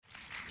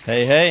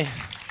Hey, hey.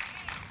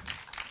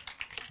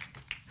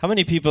 How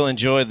many people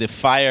enjoyed the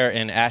fire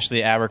in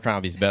Ashley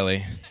Abercrombie's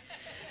belly?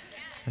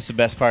 That's the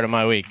best part of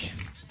my week,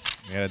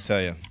 I gotta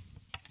tell you.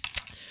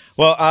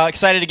 Well,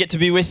 excited to get to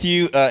be with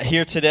you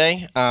here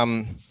today.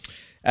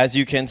 As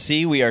you can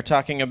see, we are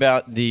talking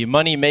about the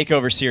Money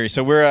Makeover series.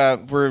 So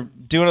we're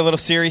doing a little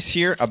series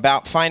here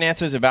about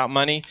finances, about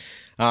money,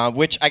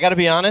 which I gotta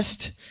be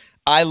honest,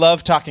 I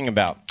love talking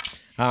about.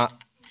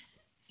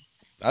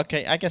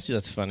 Okay, I guess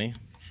that's funny.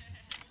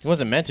 It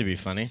wasn't meant to be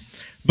funny,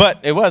 but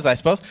it was, I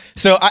suppose.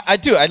 So I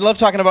do. I love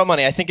talking about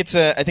money. I think it's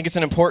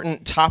an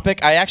important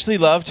topic. I actually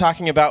love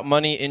talking about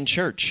money in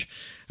church.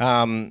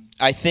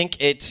 I think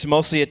it's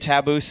mostly a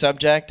taboo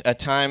subject. A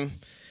time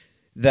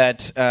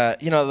that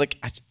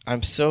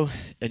I'm so.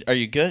 Are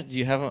you good?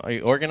 Are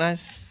you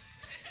organized?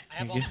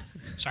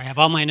 I have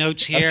all my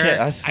notes here. Okay,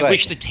 I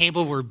wish the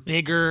table were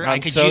bigger. I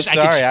could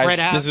spread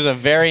out. This was a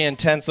very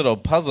intense little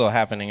puzzle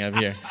happening up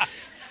here.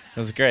 It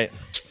was great.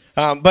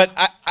 But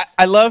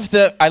I love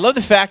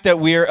the fact that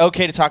we're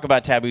okay to talk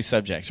about taboo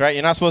subjects, right?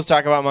 You're not supposed to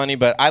talk about money,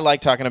 but I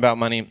like talking about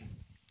money.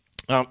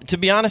 To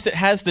be honest, it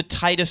has the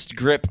tightest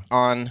grip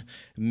on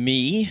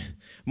me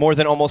more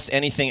than almost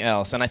anything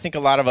else, and I think a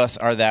lot of us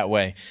are that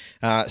way.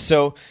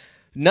 So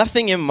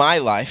nothing in my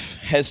life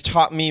has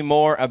taught me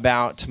more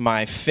about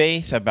my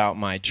faith, about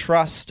my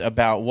trust,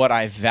 about what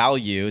I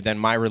value than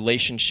my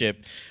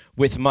relationship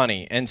with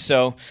money. And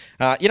so,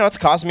 it's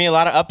caused me a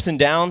lot of ups and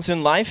downs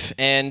in life.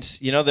 And,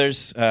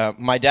 there's,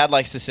 my dad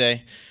likes to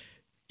say,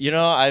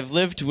 I've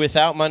lived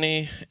without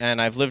money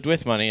and I've lived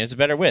with money. It's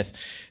better with.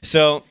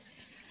 So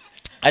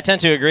I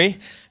tend to agree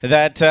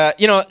that,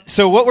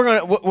 so what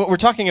we're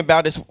talking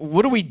about is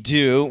what do we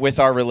do with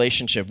our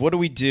relationship? What do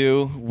we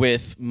do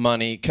with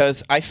money?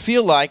 Because I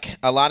feel like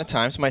a lot of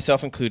times,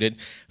 myself included,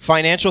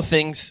 financial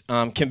things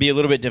can be a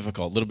little bit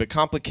difficult, a little bit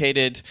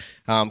complicated,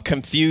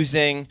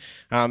 confusing.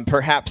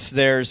 Perhaps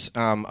there's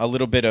a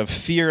little bit of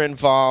fear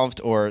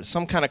involved or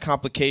some kind of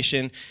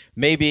complication.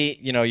 Maybe,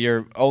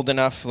 you're old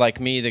enough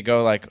like me to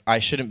go like, I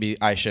should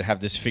have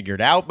this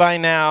figured out by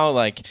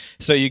now.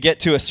 So you get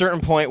to a certain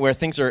point where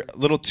things are a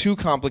little too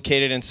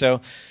complicated. And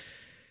so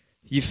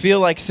you feel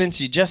like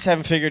since you just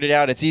haven't figured it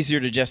out, it's easier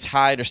to just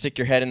hide or stick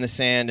your head in the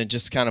sand and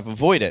just kind of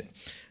avoid it.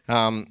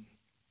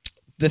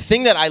 The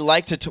thing that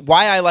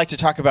why I like to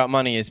talk about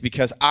money is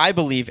because I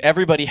believe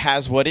everybody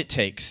has what it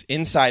takes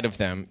inside of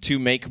them to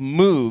make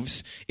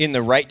moves in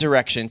the right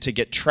direction, to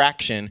get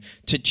traction,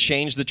 to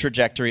change the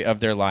trajectory of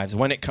their lives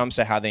when it comes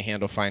to how they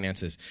handle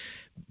finances.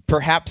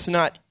 Perhaps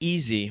not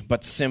easy,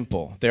 but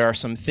simple. There are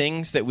some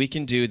things that we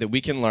can do, that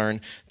we can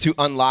learn to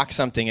unlock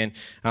something. And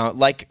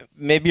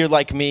maybe you're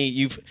like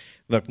me,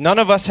 look, none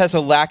of us has a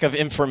lack of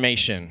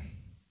information,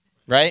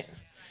 right?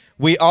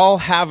 We all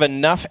have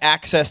enough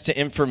access to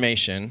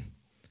information.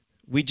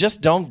 We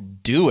just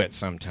don't do it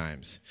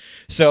sometimes.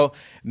 So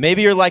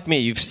maybe you're like me.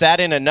 You've sat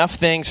in enough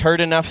things,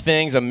 heard enough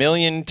things a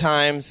million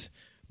times,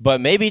 but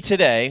maybe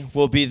today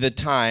will be the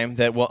time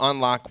that will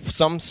unlock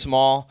some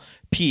small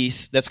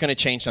piece that's going to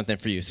change something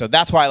for you. So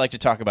that's why I like to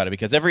talk about it,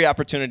 because every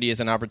opportunity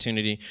is an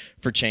opportunity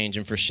for change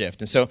and for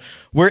shift. And so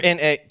we're in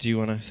a... Do you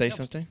want to say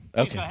something?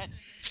 Please, okay. Go ahead.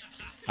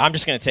 I'm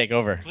just going to take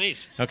over.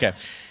 Please. Okay.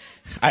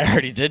 I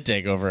already did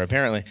take over,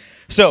 apparently.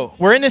 So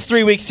we're in this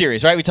 3-week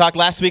series, right? We talked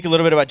last week a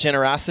little bit about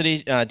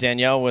generosity.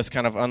 Danielle was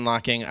kind of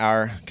unlocking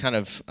our kind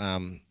of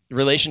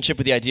relationship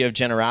with the idea of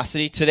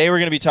generosity. Today we're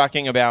going to be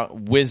talking about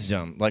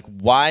wisdom, like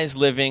wise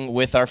living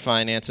with our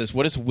finances.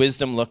 What does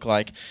wisdom look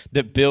like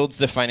that builds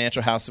the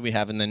financial house that we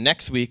have? And then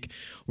next week,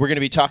 we're going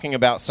to be talking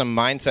about some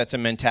mindsets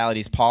and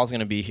mentalities. Paul's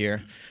going to be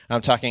here.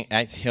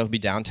 He'll be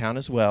downtown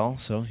as well,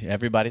 so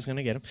everybody's going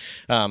to get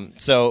him.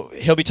 So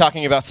he'll be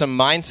talking about some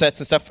mindsets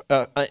and stuff.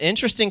 An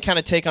interesting kind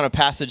of take on a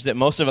passage that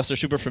most of us are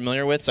super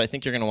familiar with, so I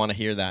think you're going to want to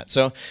hear that.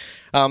 So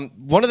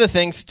one of the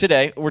things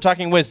today, we're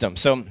talking wisdom.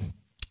 So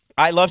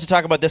I love to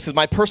talk about this because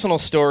my personal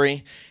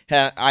story,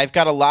 I've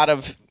got a lot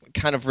of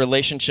kind of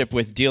relationship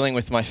with dealing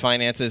with my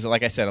finances.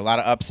 Like I said, a lot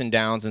of ups and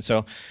downs. And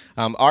so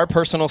our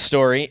personal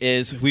story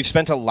is we've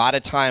spent a lot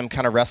of time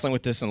kind of wrestling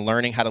with this and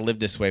learning how to live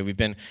this way. We've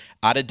been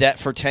out of debt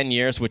for 10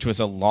 years, which was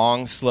a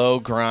long, slow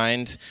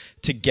grind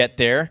to get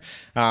there.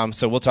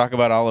 So we'll talk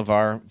about all of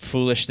our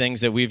foolish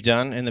things that we've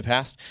done in the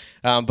past.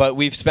 But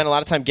we've spent a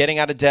lot of time getting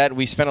out of debt.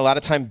 We spent a lot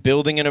of time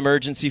building an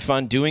emergency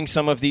fund, doing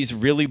some of these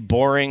really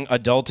boring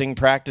adulting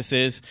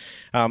practices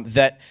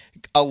that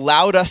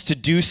allowed us to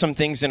do some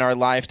things in our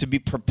life, to be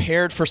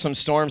prepared for some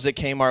storms that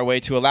came our way,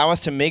 to allow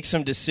us to make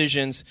some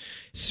decisions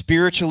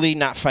spiritually,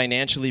 not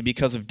financially,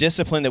 because of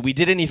discipline that we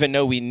didn't even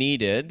know we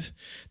needed,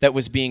 that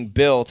was being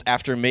built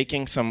after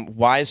making some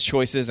wise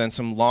choices and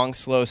some long,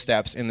 slow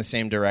steps in the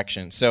same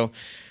direction. So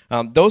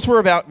those were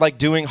about like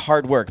doing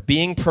hard work,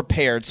 being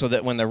prepared so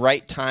that when the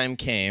right time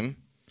came,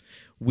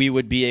 we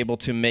would be able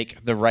to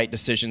make the right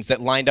decisions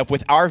that lined up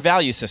with our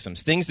value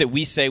systems, things that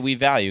we say we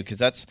value, because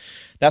that's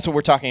what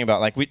we're talking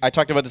about. Like I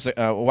talked about this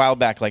a while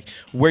back, like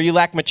where you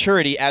lack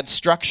maturity, add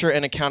structure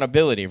and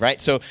accountability, right?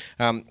 So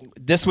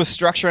this was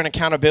structure and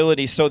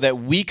accountability so that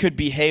we could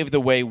behave the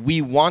way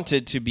we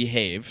wanted to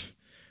behave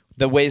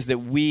the ways that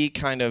we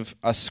kind of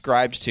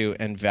ascribed to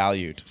and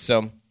valued.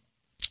 So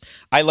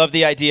I love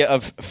the idea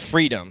of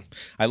freedom.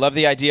 I love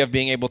the idea of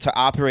being able to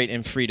operate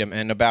in freedom,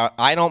 and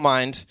I don't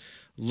mind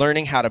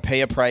learning how to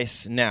pay a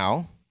price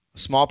now, a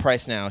small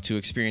price now, to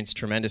experience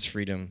tremendous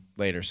freedom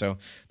later. So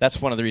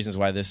that's one of the reasons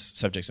why this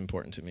subject's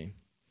important to me.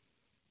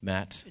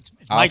 Matt, it's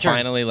I'll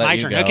finally let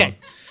you go. Okay.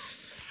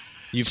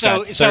 You've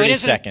got 30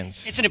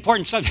 seconds. It's an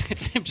important subject.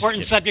 It's an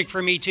important subject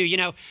for me too.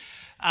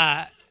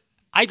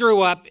 I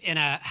grew up in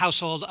a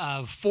household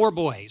of 4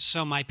 boys.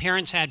 So my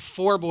parents had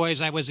 4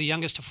 boys. I was the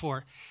youngest of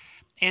 4.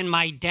 And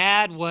my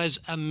dad was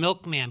a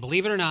milkman.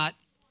 Believe it or not,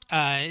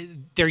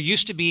 there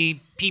used to be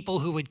people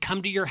who would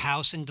come to your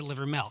house and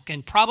deliver milk.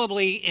 And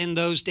probably in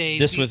those days...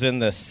 This was in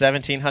the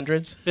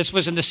 1700s? This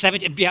was in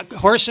the yeah,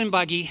 horse and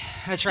buggy.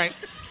 That's right.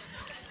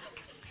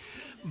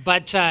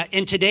 But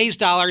in today's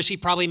dollars, he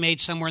probably made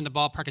somewhere in the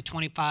ballpark of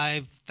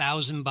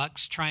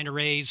 $25,000 trying to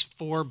raise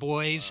 4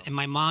 boys. Wow. And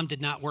my mom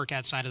did not work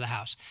outside of the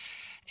house.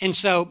 And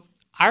so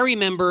I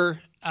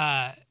remember,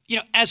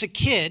 as a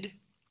kid,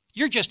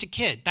 you're just a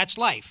kid. That's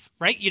life,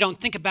 right? You don't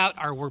think about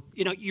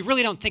you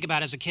really don't think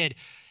about as a kid,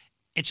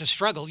 it's a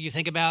struggle. You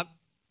think about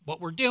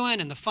what we're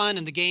doing and the fun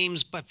and the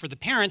games. But for the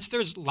parents,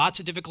 there's lots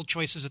of difficult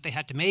choices that they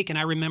had to make. And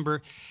I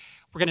remember,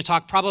 we're going to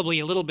talk probably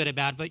a little bit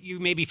about, but you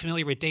may be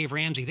familiar with Dave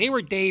Ramsey. They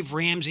were Dave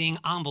Ramseying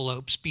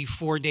envelopes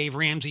before Dave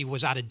Ramsey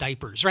was out of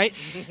diapers, right?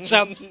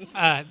 So,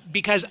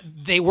 because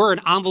they were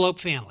an envelope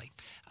family.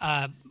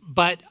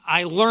 But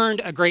I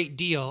learned a great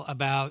deal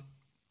about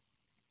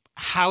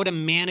how to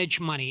manage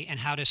money and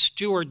how to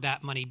steward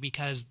that money,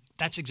 because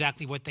that's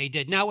exactly what they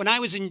did. Now, when I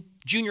was in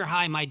junior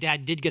high, my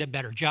dad did get a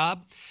better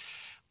job,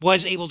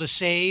 was able to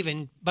save,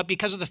 but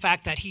because of the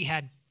fact that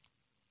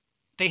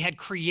they had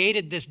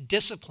created this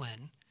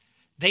discipline,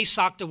 they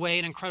socked away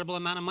an incredible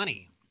amount of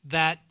money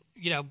that,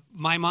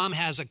 my mom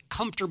has a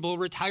comfortable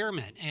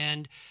retirement,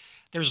 and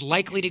there's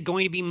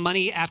going to be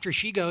money after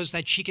she goes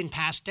that she can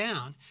pass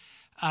down,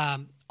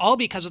 all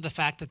because of the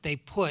fact that they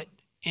put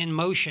in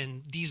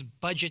motion these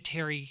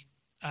budgetary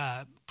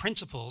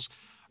principles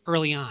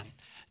early on.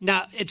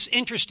 Now, it's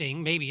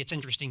interesting, maybe it's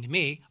interesting to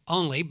me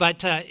only,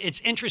 but it's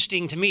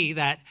interesting to me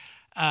that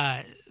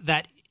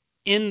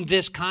in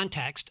this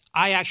context,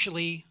 I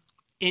actually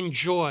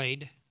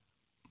enjoyed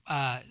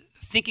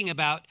thinking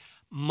about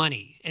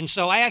money. And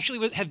so I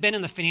actually have been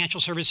in the financial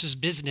services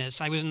business.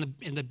 I was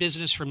in the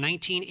business from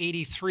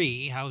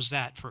 1983. How's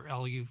that for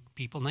all you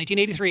people?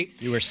 1983.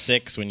 You were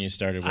 6 when you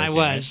started working.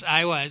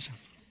 I was.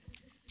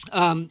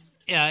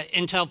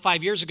 Until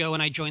 5 years ago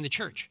when I joined the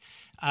church.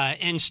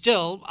 And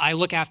still, I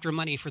look after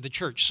money for the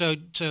church. So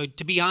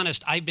to be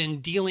honest, I've been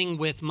dealing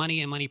with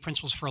money and money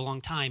principles for a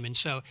long time. And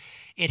so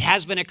it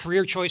has been a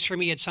career choice for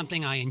me. It's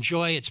something I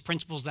enjoy. It's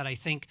principles that I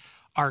think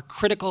are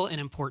critical and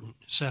important.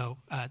 So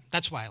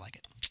that's why I like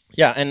it.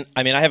 Yeah, and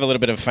I mean, I have a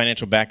little bit of a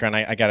financial background.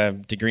 I got a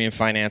degree in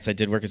finance. I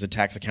did work as a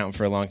tax accountant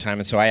for a long time,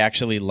 and so I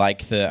actually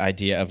like the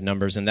idea of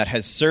numbers, and that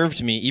has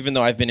served me, even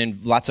though I've been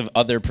in lots of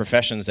other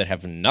professions that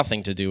have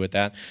nothing to do with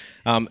that.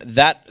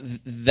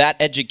 That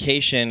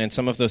education and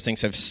some of those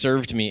things have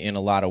served me in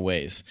a lot of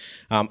ways.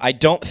 I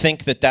don't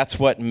think that that's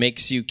what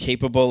makes you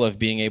capable of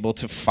being able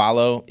to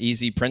follow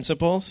easy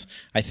principles.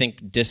 I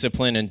think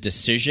discipline and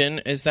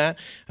decision is that,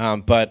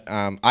 but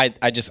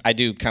I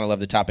do kind of love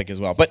the topic as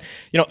well. But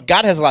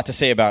God has a lot to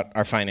say about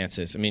our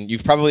finances. I mean,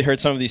 you've probably heard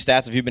some of these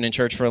stats if you've been in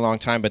church for a long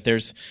time, but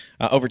there's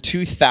over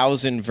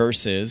 2,000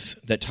 verses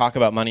that talk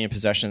about money and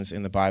possessions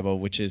in the Bible,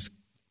 which is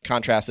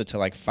contrasted to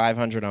like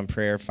 500 on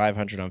prayer,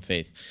 500 on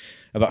faith.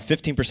 About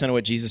 15% of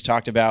what Jesus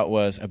talked about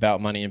was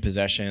about money and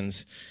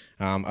possessions.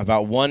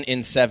 About 1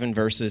 in 7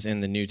 verses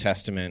in the New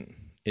Testament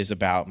is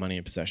about money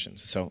and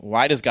possessions. So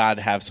why does God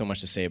have so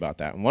much to say about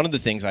that? And one of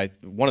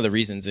the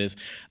reasons is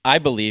I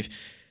believe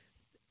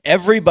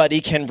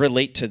everybody can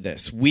relate to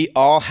this. We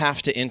all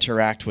have to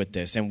interact with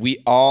this, and we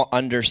all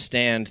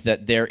understand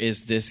that there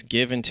is this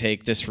give and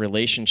take, this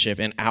relationship,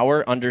 and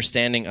our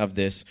understanding of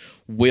this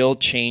will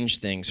change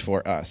things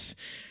for us.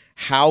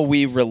 How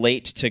we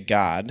relate to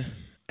God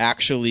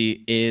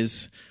actually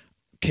is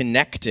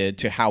connected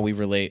to how we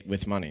relate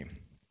with money.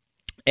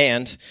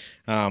 And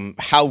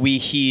how we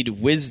heed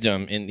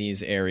wisdom in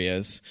these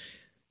areas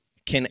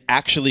can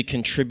actually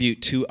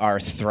contribute to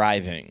our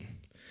thriving.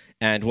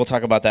 And we'll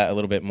talk about that a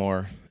little bit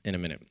more in a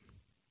minute.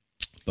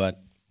 But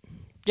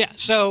yeah,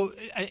 so,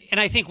 and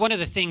I think one of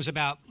the things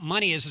about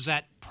money is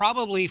that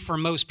probably for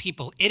most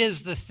people, it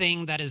is the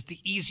thing that is the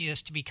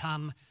easiest to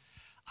become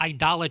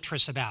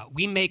idolatrous about.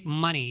 We make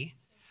money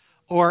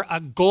or a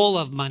goal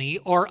of money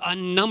or a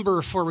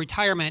number for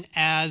retirement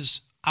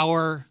as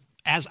our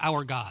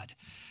God,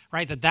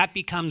 right? That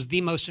becomes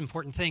the most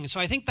important thing. So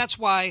I think that's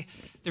why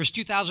there's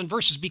 2,000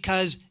 verses,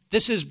 because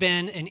this has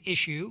been an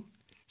issue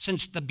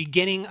since the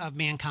beginning of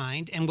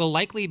mankind, and will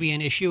likely be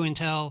an issue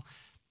until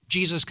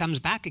Jesus comes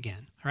back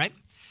again, right?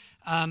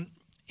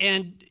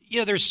 And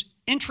there's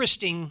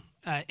interesting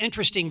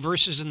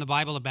verses in the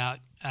Bible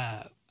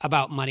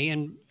about money,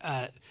 and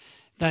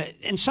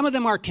And some of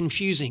them are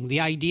confusing. The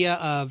idea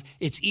of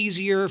it's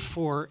easier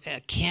for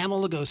a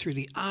camel to go through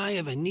the eye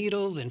of a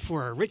needle than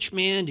for a rich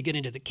man to get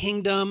into the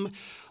kingdom.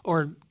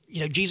 Or,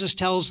 Jesus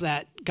tells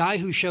that guy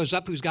who shows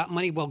up who's got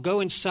money, well,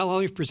 go and sell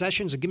all your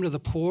possessions and give them to the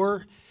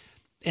poor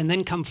and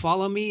then come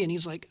follow me. And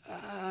he's like,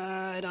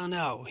 I don't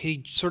know.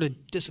 He sort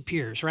of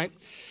disappears, right?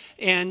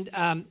 And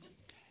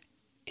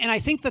I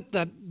think that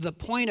the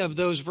point of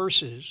those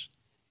verses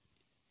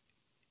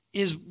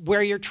is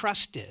where your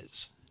trust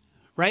is,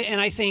 right?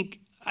 And I think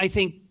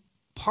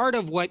part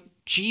of what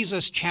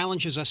Jesus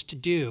challenges us to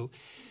do,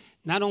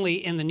 not only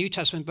in the New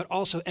Testament, but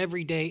also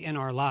every day in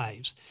our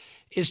lives,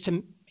 is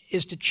to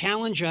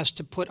challenge us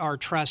to put our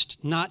trust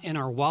not in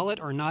our wallet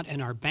or not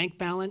in our bank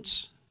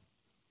balance,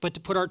 but to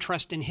put our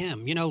trust in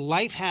him.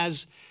 Life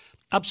has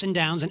ups and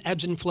downs and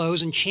ebbs and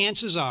flows, and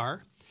chances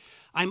are,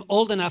 I'm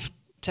old enough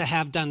to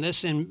have done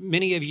this, and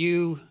many of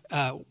you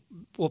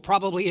will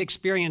probably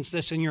experience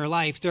this in your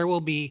life. There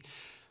will be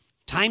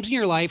times in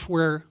your life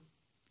where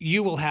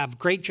you will have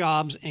great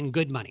jobs and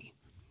good money.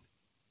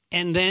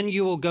 And then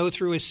you will go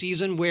through a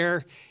season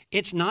where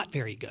it's not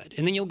very good.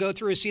 And then you'll go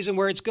through a season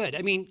where it's good.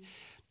 I mean,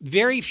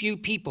 very few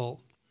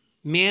people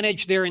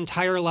manage their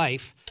entire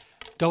life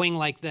going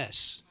like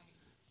this,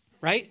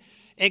 right?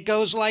 It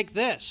goes like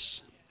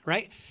this,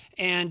 right?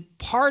 And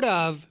part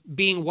of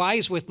being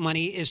wise with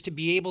money is to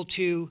be able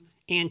to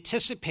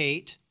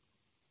anticipate,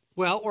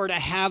 or to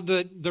have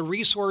the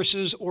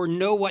resources or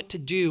know what to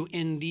do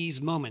in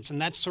these moments.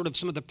 And that's sort of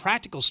some of the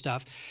practical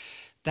stuff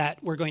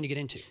that we're going to get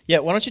into. Yeah,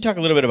 why don't you talk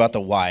a little bit about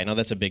the why? I know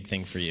that's a big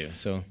thing for you.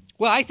 So,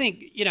 well, I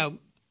think,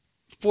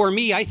 for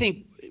me, I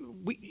think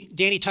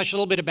Danny touched a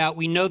little bit about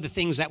we know the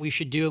things that we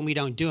should do and we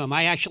don't do them.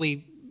 I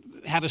actually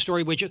have a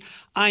story which is,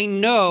 I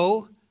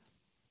know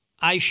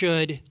I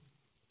should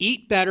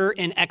eat better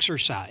and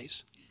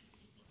exercise,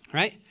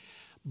 right?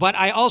 But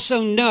I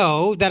also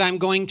know that I'm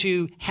going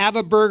to have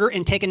a burger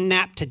and take a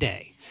nap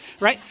today,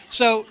 right?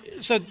 So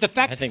the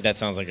fact... I think that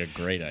sounds like a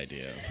great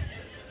idea.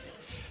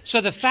 So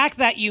the fact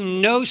that you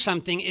know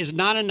something is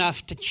not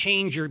enough to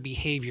change your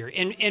behavior.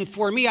 And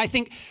for me, I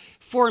think,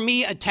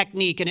 a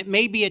technique, and it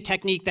may be a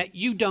technique that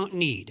you don't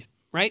need,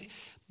 right?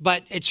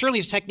 But it certainly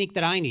is a technique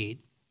that I need.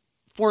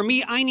 For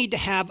me, I need to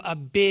have a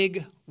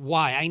big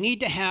why. I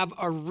need to have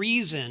a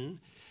reason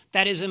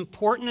that is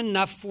important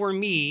enough for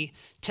me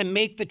to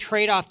make the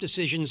trade-off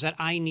decisions that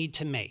I need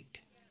to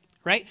make,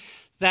 right?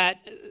 That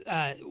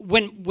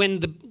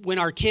when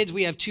our kids,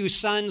 we have two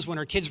sons, when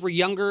our kids were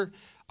younger,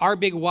 our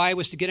big why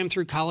was to get them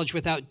through college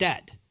without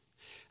debt.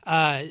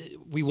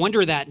 We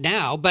wonder that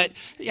now, but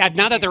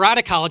now that they're out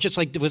of college, it's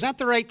like, was that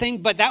the right thing?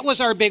 But that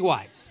was our big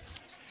why.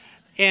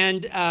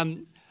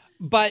 And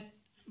but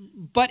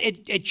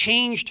it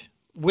changed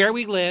where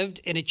we lived,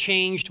 and it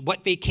changed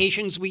what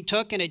vacations we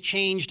took, and it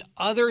changed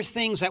other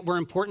things that were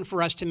important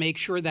for us to make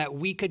sure that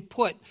we could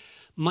put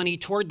money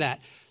toward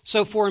that.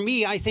 So for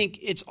me, I think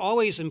it's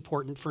always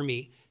important for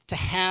me to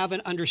have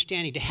an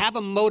understanding, to have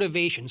a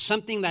motivation,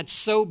 something that's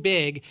so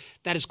big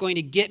that is going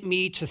to get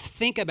me to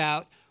think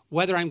about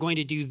whether I'm going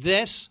to do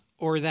this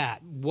or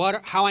that,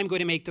 how I'm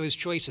going to make those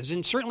choices.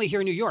 And certainly here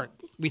in New York,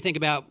 we think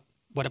about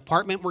what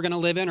apartment we're going to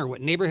live in or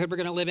what neighborhood we're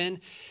going to live in,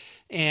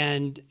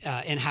 and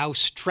how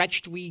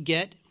stretched we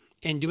get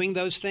in doing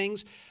those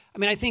things. I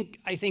mean, I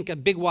think a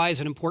big why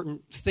is an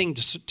important thing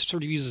to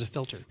sort of use as a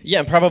filter. Yeah,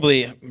 and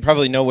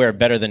probably nowhere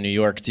better than New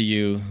York do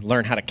you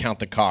learn how to count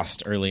the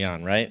cost early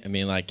on, right? I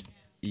mean, like,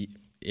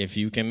 if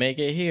you can make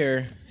it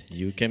here,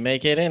 you can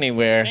make it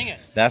anywhere. Sing it.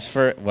 That's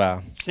for,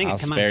 well, sing I'll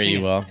it. Come spare on, sing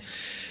you it. all.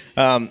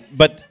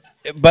 But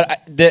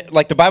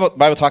the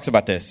Bible talks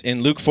about this.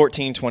 In Luke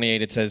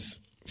 14:28, it says,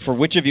 "For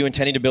which of you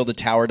intending to build a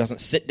tower doesn't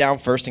sit down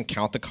first and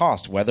count the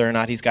cost, whether or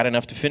not he's got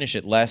enough to finish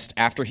it, lest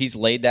after he's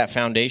laid that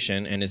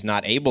foundation and is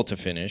not able to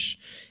finish,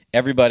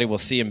 everybody will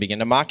see him begin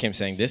to mock him,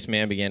 saying, 'This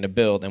man began to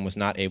build and was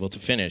not able to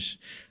finish.'"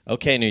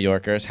 Okay, New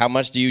Yorkers, how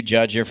much do you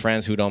judge your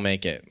friends who don't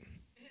make it?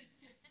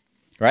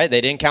 Right?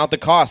 They didn't count the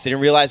cost. They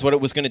didn't realize what it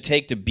was going to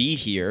take to be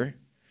here.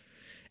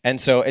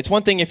 And so it's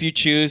one thing if you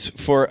choose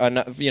for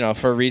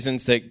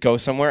reasons that go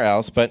somewhere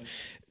else, but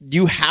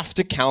you have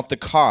to count the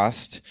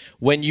cost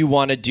when you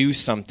want to do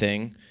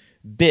something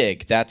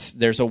big.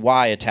 There's a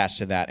why attached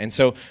to that. And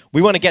so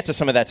we want to get to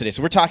some of that today.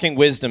 So we're talking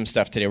wisdom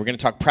stuff today. We're going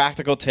to talk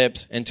practical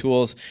tips and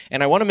tools.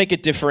 And I want to make a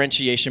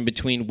differentiation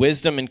between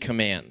wisdom and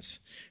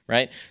commands,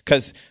 right?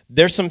 Because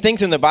there's some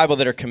things in the Bible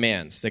that are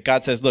commands that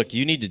God says, look,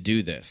 you need to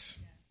do this.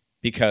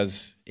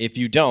 Because if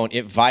you don't,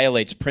 it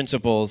violates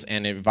principles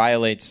and it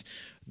violates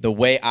the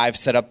way I've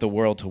set up the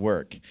world to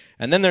work.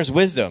 And then there's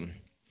wisdom.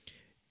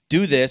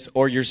 Do this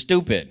or you're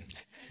stupid,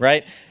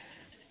 right?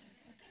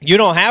 You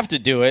don't have to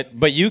do it,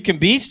 but you can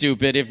be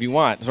stupid if you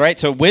want, right?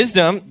 So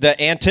wisdom,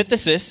 the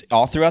antithesis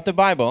all throughout the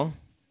Bible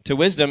to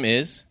wisdom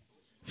is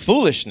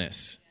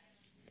foolishness.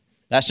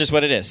 That's just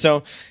what it is.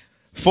 So,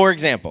 for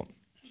example,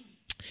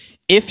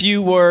 if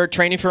you were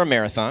training for a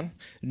marathon,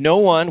 no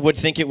one would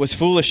think it was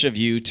foolish of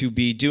you to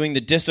be doing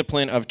the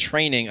discipline of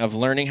training, of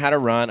learning how to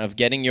run, of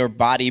getting your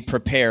body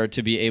prepared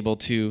to be able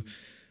to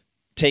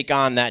take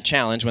on that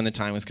challenge when the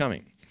time was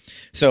coming.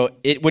 So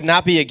it would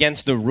not be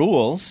against the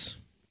rules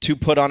to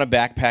put on a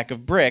backpack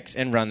of bricks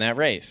and run that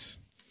race.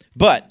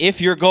 But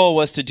if your goal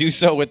was to do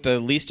so with the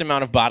least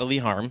amount of bodily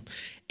harm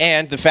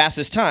and the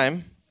fastest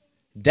time,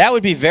 that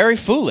would be very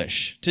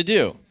foolish to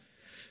do.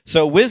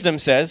 So wisdom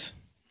says,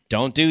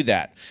 don't do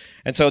that.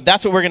 And so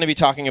that's what we're going to be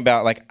talking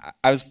about. Like,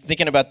 I was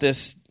thinking about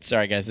this.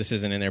 Sorry, guys, this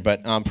isn't in there.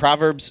 But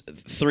Proverbs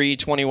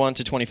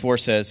 3:21-24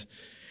 says,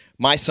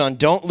 my son,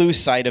 don't lose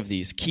sight of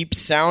these. Keep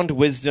sound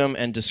wisdom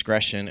and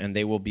discretion, and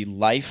they will be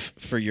life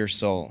for your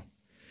soul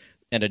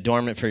and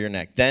adornment for your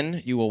neck.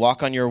 Then you will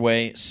walk on your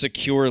way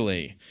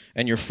securely,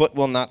 and your foot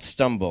will not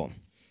stumble.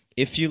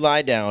 If you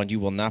lie down, you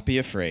will not be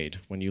afraid.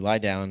 When you lie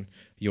down,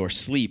 your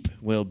sleep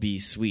will be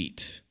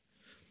sweet.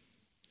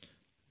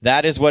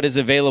 That is what is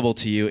available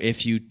to you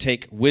if you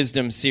take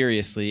wisdom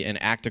seriously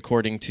and act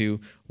according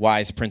to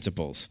wise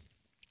principles.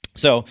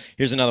 So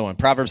here's another one.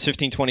 Proverbs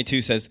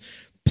 15:22 says,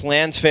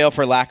 plans fail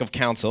for lack of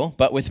counsel,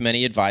 but with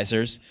many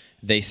advisors,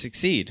 they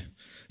succeed.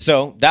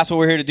 So that's what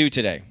we're here to do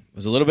today.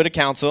 There's a little bit of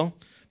counsel.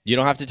 You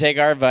don't have to take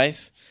our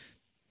advice,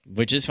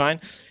 which is fine.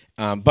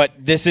 But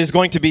this is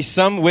going to be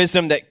some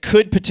wisdom that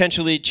could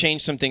potentially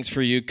change some things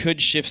for you,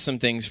 could shift some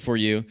things for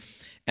you,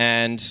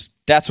 and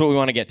that's what we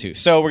want to get to.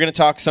 So we're going to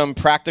talk some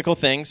practical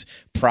things,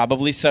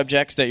 probably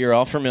subjects that you're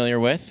all familiar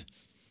with.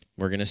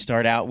 We're going to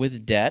start out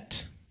with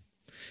debt,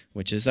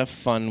 which is a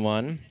fun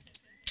one.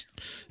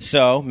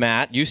 So,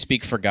 Matt, you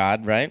speak for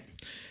God, right?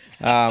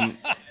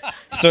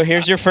 So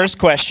here's your first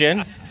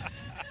question.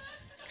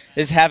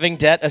 Is having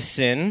debt a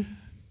sin?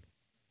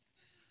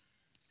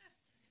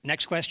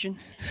 Next question.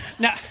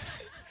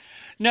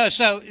 No.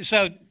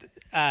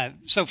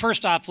 So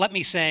first off, let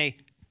me say,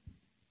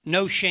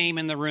 no shame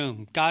in the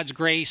room. God's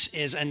grace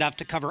is enough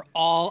to cover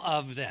all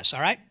of this, all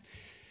right?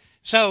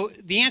 So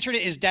the answer to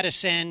is debt a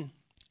sin?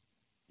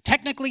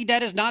 Technically,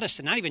 debt is not a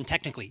sin. Not even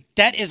technically.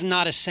 Debt is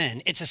not a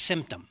sin. It's a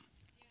symptom,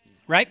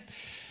 right?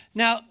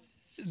 Now,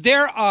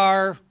 there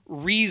are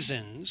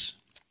reasons.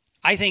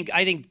 I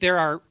think there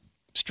are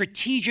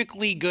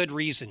strategically good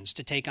reasons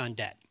to take on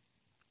debt,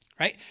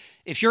 right?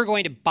 If you're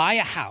going to buy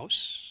a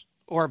house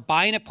or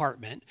buy an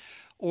apartment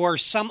or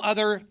some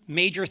other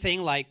major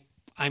thing like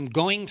I'm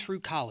going through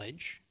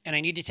college and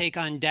I need to take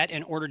on debt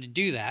in order to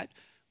do that,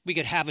 we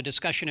could have a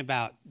discussion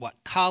about what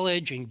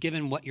college and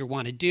given what you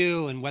want to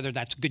do and whether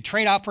that's a good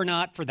trade-off or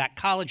not for that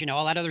college and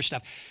all that other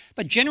stuff.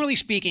 But generally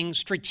speaking,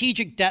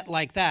 strategic debt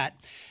like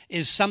that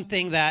is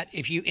something that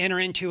if you enter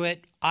into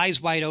it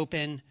eyes wide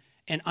open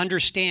and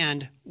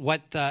understand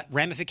what the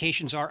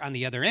ramifications are on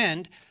the other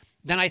end,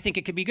 then I think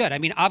it could be good. I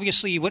mean,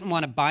 obviously you wouldn't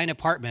want to buy an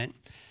apartment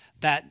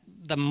that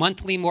the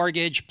monthly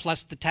mortgage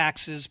plus the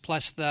taxes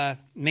plus the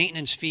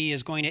maintenance fee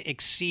is going to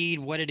exceed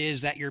what it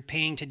is that you're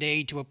paying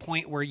today to a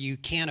point where you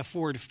can't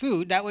afford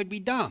food. That would be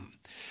dumb,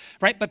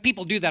 right? But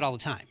people do that all the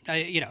time,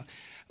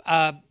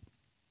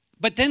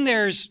 But then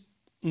there's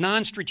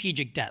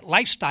non-strategic debt,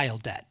 lifestyle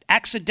debt,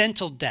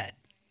 accidental debt,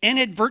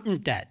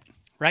 inadvertent debt,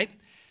 right?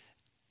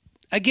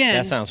 Again,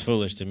 that sounds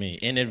foolish to me.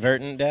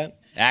 Inadvertent debt?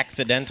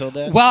 Accidental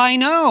debt? Well, I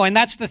know, and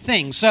that's the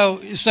thing.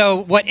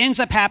 So what ends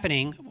up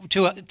happening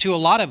to a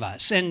lot of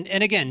us, and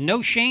again,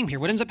 no shame here.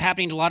 What ends up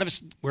happening to a lot of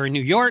us, we're in New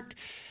York,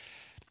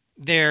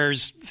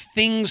 there's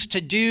things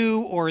to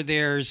do or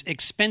there's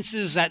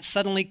expenses that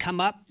suddenly come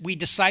up. We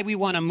decide we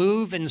want to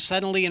move, and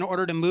suddenly in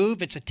order to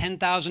move, it's a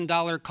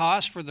 $10,000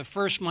 cost for the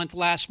first month,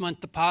 last month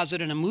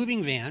deposit in a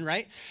moving van,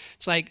 right?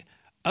 It's like,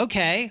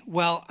 okay,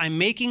 well, I'm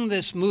making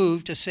this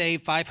move to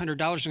save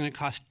 $500 is going to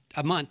cost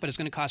a month, but it's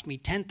going to cost me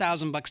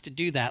 $10,000 to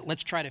do that.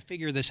 Let's try to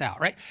figure this out,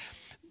 right?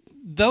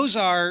 Those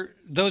are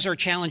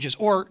challenges,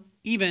 or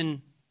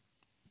even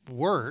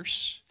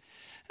worse,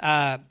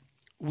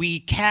 we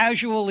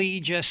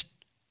casually just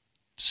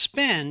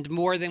spend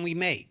more than we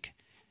make.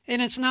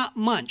 And it's not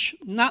much.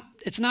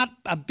 It's not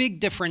a big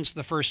difference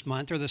the first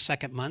month or the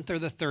second month or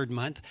the third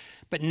month,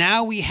 but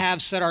now we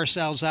have set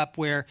ourselves up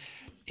where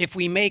if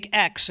we make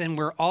X and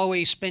we're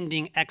always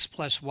spending X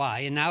plus Y,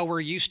 and now we're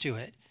used to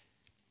it,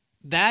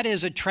 that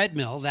is a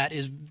treadmill that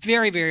is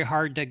very, very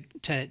hard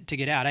to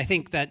get out. I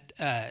think that,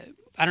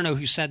 I don't know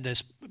who said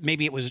this,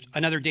 maybe it was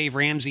another Dave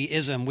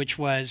Ramsey-ism, which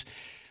was,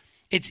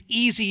 it's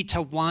easy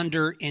to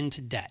wander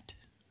into debt.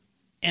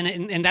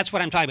 And that's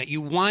what I'm talking about.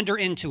 You wander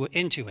into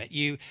it.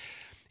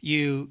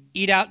 You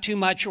eat out too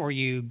much, or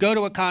you go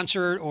to a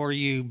concert, or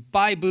you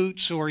buy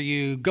boots, or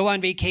you go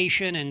on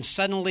vacation, and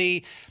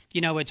suddenly,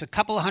 it's a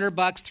couple of $100,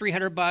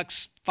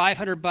 $300,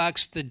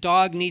 $500. The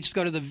dog needs to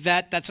go to the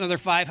vet. That's another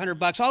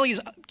 $500.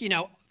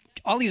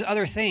 All these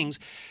other things.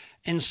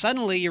 And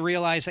suddenly you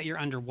realize that you're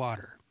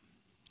underwater,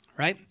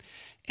 right?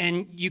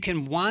 And you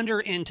can wander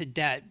into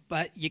debt,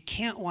 but you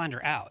can't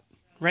wander out,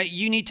 right?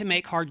 You need to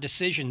make hard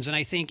decisions. And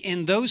I think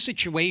in those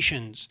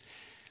situations,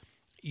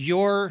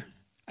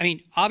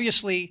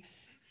 obviously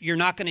you're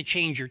not going to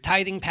change your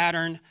tithing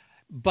pattern,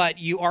 but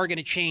you are going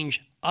to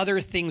change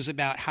other things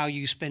about how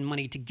you spend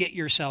money to get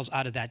yourselves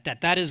out of that debt.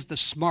 That is the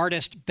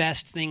smartest,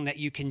 best thing that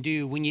you can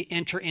do when you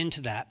enter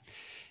into that,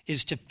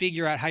 is to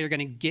figure out how you're going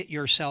to get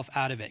yourself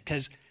out of it.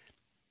 Because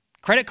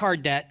credit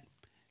card debt,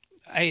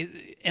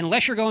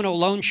 unless you're going to a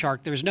loan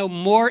shark, there's no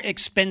more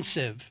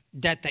expensive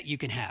debt that you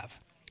can have.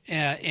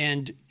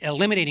 And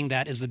eliminating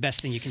that is the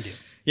best thing you can do.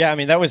 Yeah, I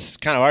mean, that was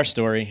kind of our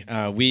story.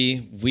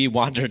 We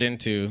wandered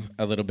into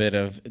a little bit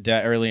of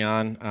debt early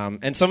on.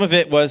 And some of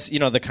it was,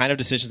 the kind of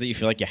decisions that you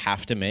feel like you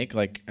have to make.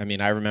 Like, I mean,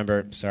 I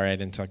remember, sorry, I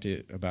didn't talk to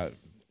you about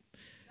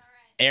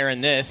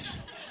airing this.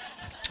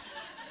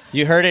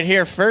 You heard it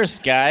here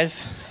first,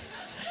 guys.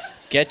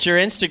 Get your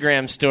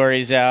Instagram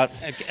stories out.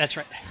 That's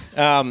right.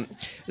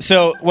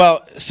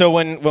 So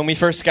when we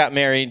first got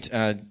married,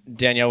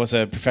 Danielle was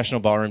a professional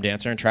ballroom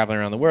dancer and traveling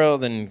around the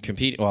world and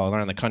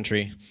around the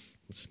country.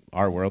 It's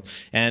our world,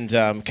 and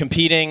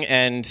competing,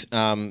 and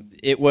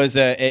it was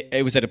at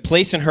a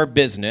place in her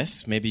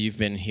business. Maybe you've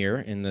been here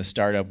in the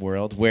startup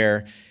world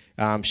where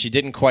she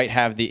didn't quite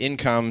have the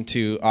income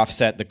to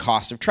offset the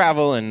cost of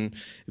travel and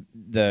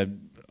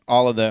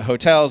all of the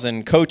hotels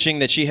and coaching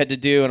that she had to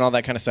do and all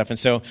that kind of stuff. And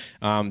so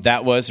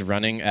that was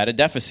running at a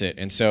deficit.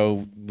 And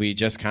so we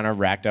just kind of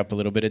racked up a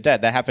little bit of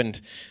debt. That happened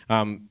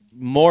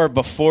more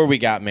before we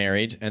got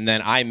married, and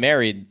then I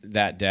married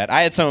that debt.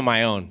 I had some of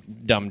my own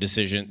dumb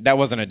decision. That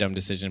wasn't a dumb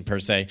decision per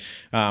se,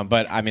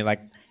 but I mean, like,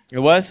 it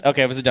was?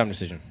 Okay, it was a dumb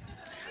decision.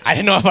 I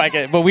didn't know if I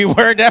could, but we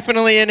were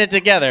definitely in it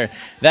together.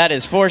 That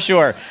is for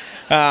sure.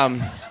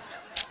 So,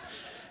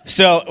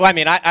 I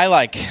mean,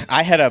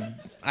 I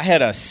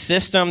had a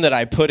system that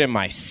I put in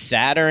my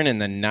Saturn in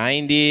the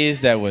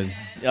 90s that was,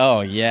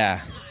 oh,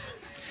 yeah.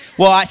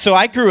 Well,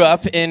 I grew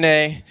up in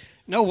a...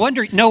 No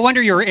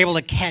wonder you were able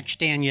to catch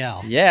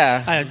Danielle.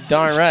 Yeah,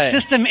 darn right.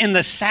 System in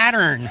the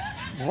Saturn.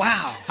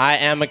 Wow. I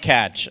am a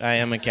catch.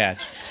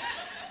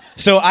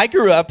 So I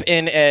grew up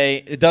in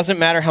it doesn't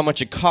matter how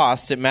much it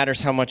costs, it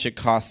matters how much it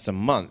costs a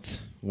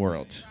month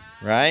world,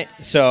 right?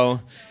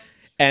 So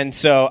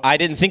I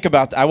didn't think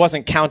about, I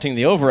wasn't counting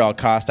the overall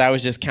cost. I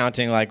was just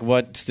counting, like,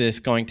 what's this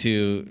going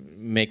to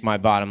make my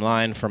bottom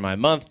line for my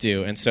month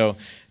do? And so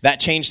that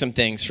changed some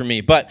things for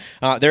me. But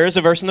there is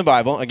a verse in the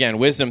Bible, again,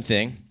 wisdom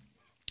thing,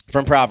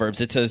 from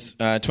Proverbs. It says,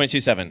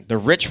 22:7, the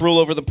rich rule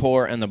over the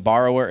poor and the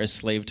borrower is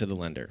slave to the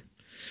lender.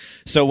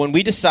 So when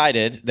we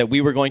decided that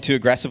we were going to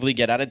aggressively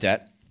get out of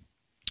debt,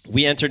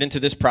 we entered into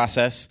this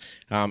process.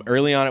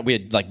 Early on, we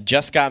had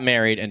just got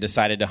married and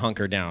decided to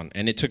hunker down.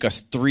 And it took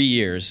us 3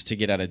 years to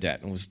get out of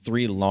debt. It was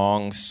 3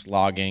 long,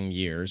 slogging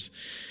years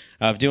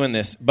of doing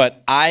this.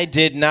 But I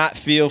did not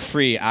feel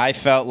free. I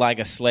felt like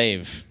a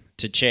slave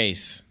to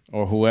Chase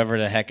or whoever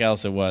the heck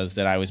else it was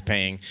that I was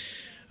paying.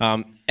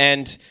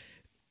 And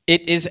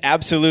it is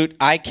absolute.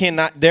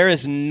 There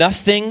is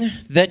nothing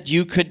that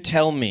you could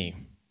tell me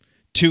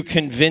to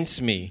convince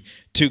me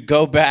to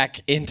go back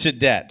into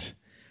debt.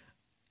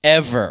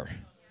 Ever.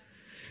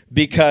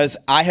 Because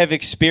I have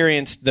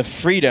experienced the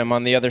freedom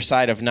on the other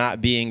side of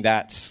not being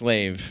that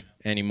slave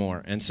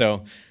anymore. And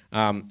so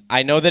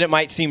I know that it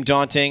might seem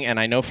daunting, and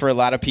I know for a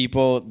lot of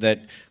people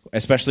that,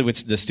 especially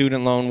with the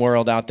student loan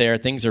world out there,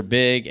 things are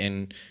big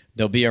and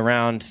they'll be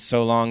around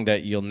so long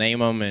that you'll name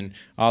them and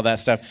all that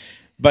stuff.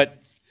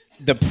 But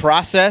the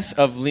process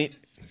of,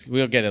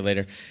 we'll get it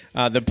later,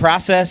 the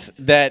process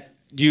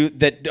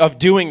of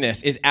doing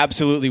this is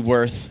absolutely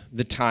worth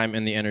the time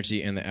and the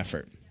energy and the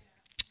effort.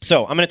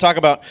 So I'm going to talk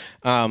about,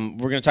 we're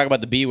going to talk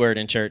about the B word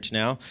in church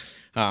now,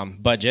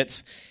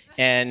 budgets.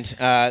 And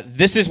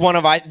this is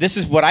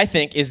what I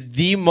think is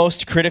the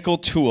most critical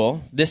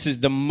tool. This is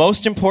the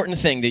most important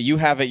thing that you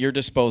have at your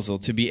disposal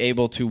to be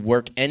able to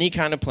work any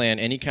kind of plan,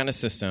 any kind of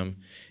system,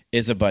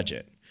 is a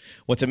budget.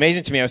 What's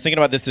amazing to me, I was thinking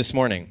about this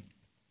morning.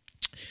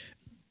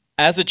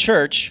 As a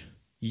church,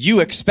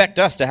 you expect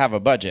us to have a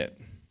budget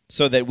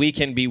so that we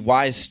can be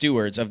wise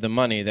stewards of the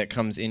money that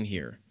comes in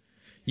here.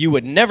 You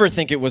would never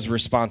think it was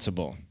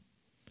responsible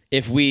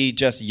if we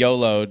just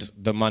YOLO'd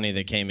the money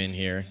that came in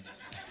here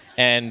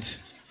and,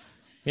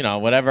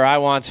 whatever I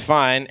want's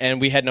fine, and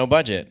we had no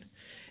budget.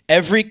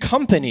 Every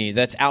company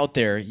that's out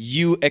there,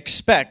 you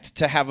expect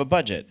to have a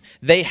budget.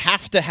 They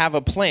have to have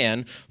a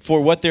plan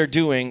for what they're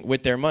doing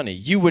with their money.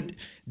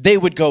 They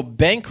would go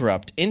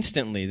bankrupt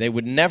instantly. They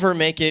would never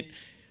make it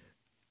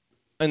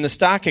in the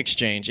stock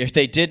exchange if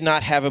they did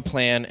not have a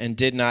plan and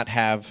did not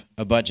have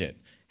a budget.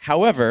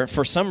 However,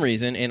 for some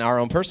reason in our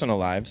own personal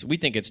lives, we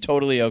think it's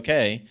totally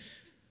okay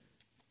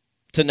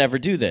to never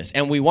do this.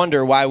 And we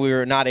wonder why we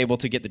were not able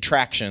to get the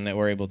traction that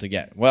we're able to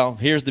get. Well,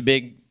 here's the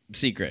big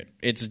secret.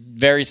 It's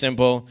very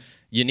simple.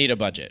 You need a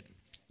budget.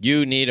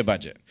 You need a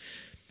budget.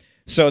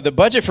 So the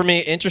budget for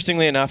me,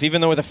 interestingly enough, even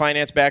though with a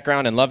finance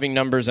background and loving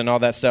numbers and all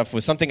that stuff,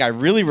 was something I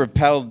really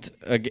repelled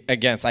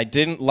against. I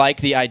didn't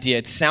like the idea.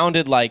 It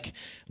sounded like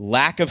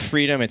lack of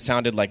freedom. It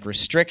sounded like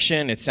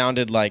restriction. It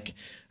sounded like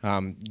I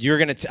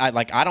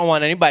don't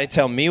want anybody to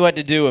tell me what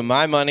to do with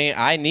my money.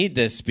 I need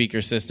this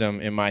speaker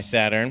system in my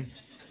Saturn.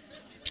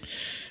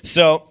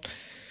 So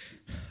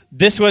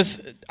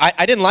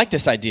I didn't like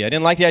this idea. I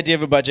didn't like the idea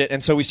of a budget,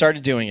 and so we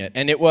started doing it.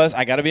 And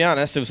I got to be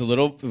honest, it was a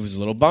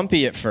little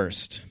bumpy at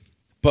first.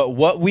 But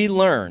what we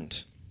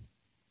learned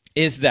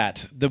is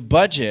that the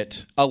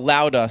budget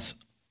allowed us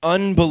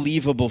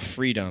unbelievable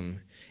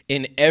freedom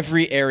in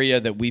every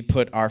area that we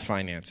put our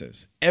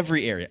finances.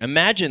 Every area.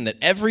 Imagine that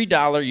every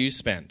dollar you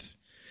spent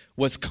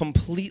was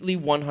completely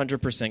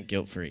 100%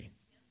 guilt-free.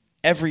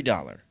 Every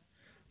dollar.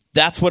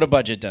 That's what a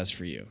budget does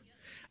for you.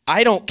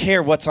 I don't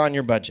care what's on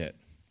your budget.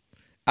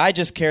 I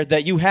just care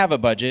that you have a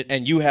budget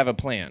and you have a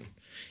plan.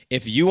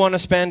 If you want to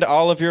spend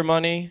all of your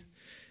money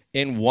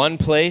in one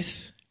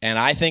place, and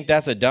I think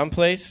that's a dumb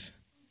place,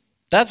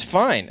 that's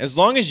fine. As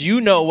long as you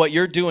know what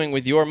you're doing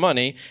with your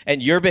money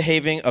and you're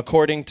behaving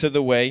according to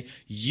the way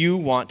you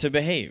want to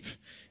behave.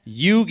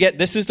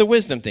 This is the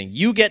wisdom thing.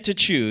 You get to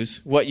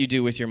choose what you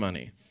do with your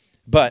money.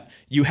 But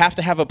you have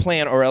to have a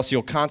plan or else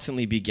you'll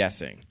constantly be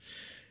guessing.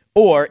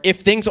 Or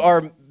if things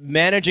are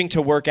managing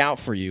to work out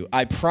for you,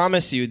 I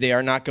promise you they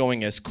are not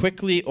going as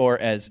quickly or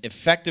as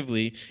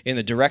effectively in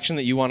the direction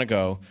that you want to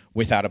go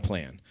without a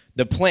plan.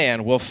 The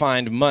plan will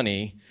find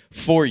money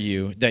for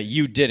you that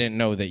you didn't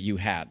know that you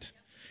had.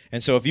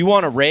 And so if you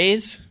want to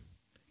raise,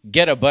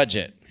 get a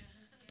budget.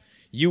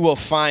 You will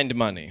find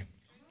money.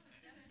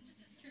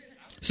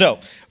 So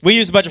we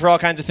use a budget for all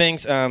kinds of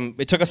things.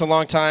 It took us a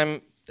long time.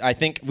 I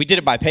think we did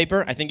it by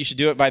paper. I think you should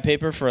do it by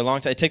paper for a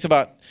long time. It takes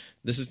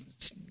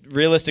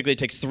realistically, it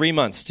takes 3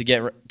 months to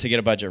get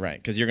a budget right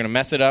because you're going to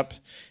mess it up.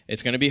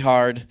 It's going to be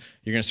hard.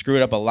 You're going to screw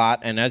it up a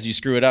lot, and as you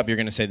screw it up, you're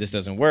going to say this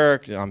doesn't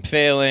work. I'm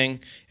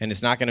failing, and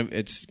it's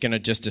going to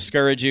just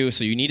discourage you.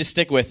 So you need to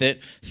stick with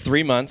it.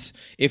 3 months.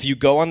 If you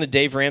go on the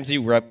Dave Ramsey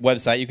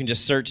website, you can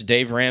just search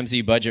Dave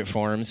Ramsey budget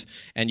forms,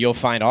 and you'll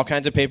find all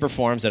kinds of paper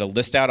forms that'll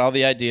list out all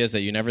the ideas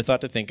that you never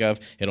thought to think of.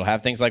 It'll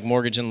have things like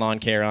mortgage and lawn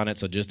care on it,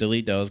 so just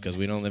delete those because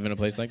we don't live in a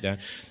place like that.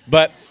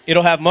 But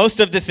it'll have most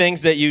of the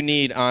things that you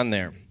need on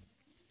there.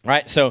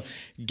 Right? So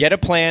get a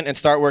plan and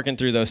start working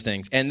through those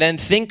things. And then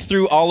think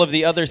through all of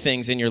the other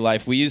things in your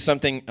life. We use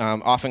something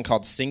often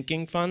called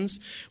sinking funds,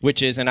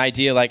 which is an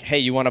idea like,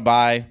 hey, I want to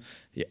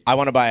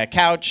buy a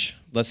couch.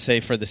 Let's say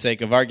for the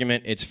sake of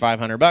argument, it's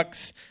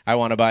 $500. I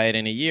want to buy it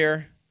in a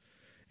year.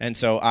 And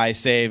so I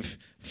save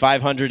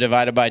 $500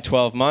 divided by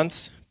 12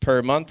 months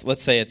per month.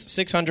 Let's say it's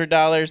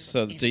 $600.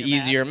 So it's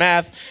easier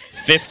math.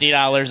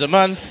 $50 a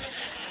month.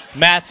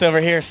 Matt's over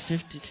here.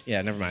 50.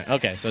 Yeah, never mind.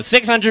 Okay, so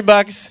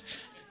 $600.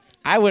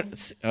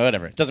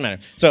 Whatever, it doesn't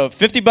matter. So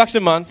 $50 a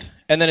month,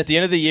 and then at the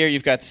end of the year,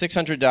 you've got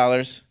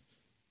 $600.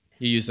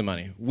 You use the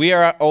money. We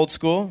are old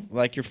school,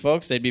 like your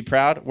folks. They'd be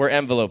proud. We're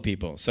envelope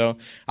people. So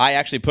I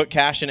actually put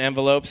cash in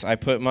envelopes. I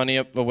put money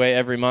away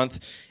every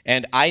month,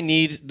 and I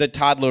need the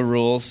toddler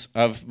rules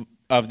of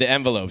the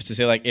envelopes to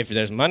say, like, if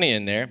there's money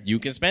in there, you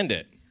can spend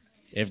it.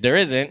 If there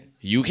isn't,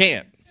 you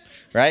can't.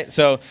 Right?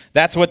 So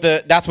that's what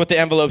the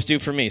envelopes do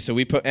for me. So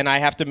and I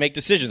have to make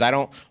decisions. I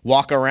don't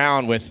walk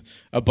around with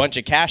a bunch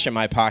of cash in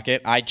my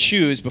pocket. I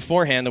choose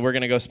beforehand that we're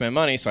going to go spend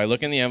money. So I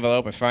look in the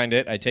envelope, I find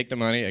it, I take the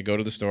money, I go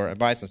to the store, I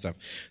buy some stuff.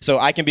 So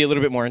I can be a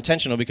little bit more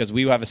intentional because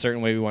we have a certain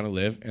way we want to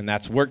live, and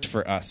that's worked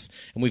for us.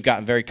 And we've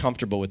gotten very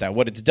comfortable with that.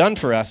 What it's done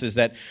for us is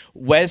that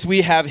as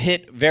we have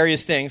hit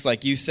various things,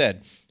 like you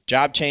said,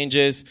 job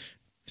changes,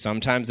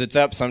 sometimes it's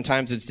up,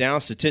 sometimes it's down.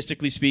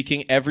 Statistically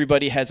speaking,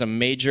 everybody has a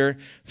major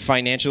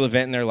financial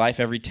event in their life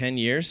every 10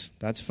 years.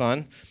 That's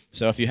fun.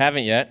 So if you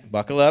haven't yet,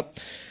 buckle up.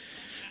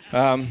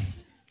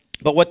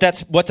 But what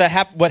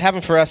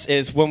happened for us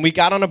is when we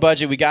got on a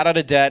budget, we got out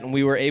of debt, and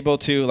we were able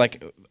to,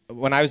 like,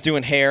 when I was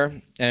doing hair,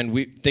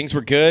 and things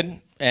were good,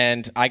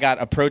 and I got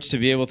approached to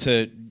be able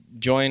to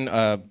join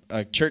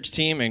a church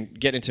team and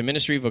get into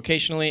ministry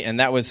vocationally, and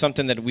that was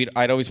something that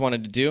I'd always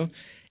wanted to do.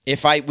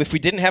 If we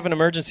didn't have an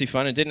emergency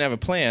fund and didn't have a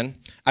plan,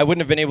 I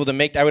wouldn't have been able to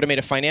I would have made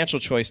a financial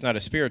choice, not a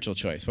spiritual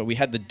choice. But we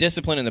had the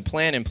discipline and the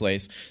plan in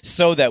place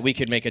so that we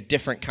could make a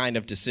different kind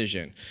of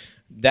decision.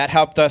 That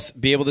helped us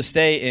be able to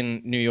stay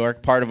in New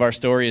York. Part of our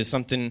story is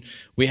something,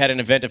 we had an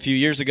event a few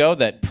years ago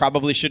that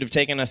probably should have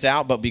taken us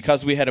out, but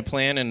because we had a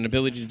plan and an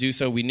ability to do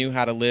so, we knew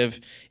how to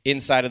live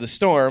inside of the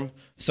storm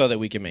so that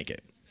we could make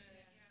it.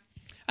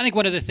 I think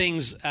one of the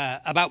things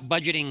about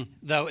budgeting,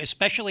 though,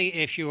 especially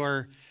if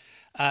you're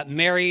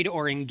married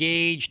or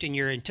engaged and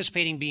you're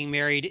anticipating being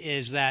married,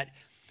 is that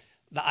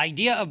the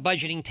idea of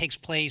budgeting takes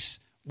place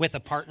with a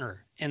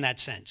partner in that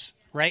sense,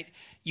 right?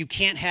 You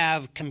can't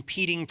have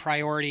competing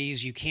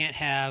priorities. You can't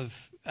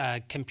have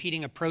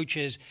competing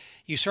approaches.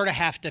 You sort of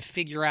have to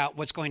figure out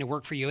what's going to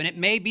work for you. And it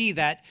may be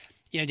that,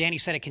 Danny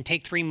said it can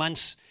take 3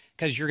 months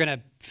because you're going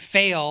to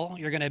fail.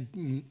 You're going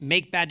to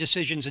make bad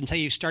decisions until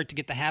you start to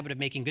get the habit of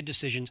making good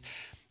decisions.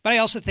 But I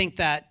also think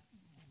that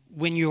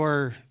when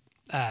you're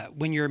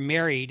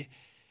married,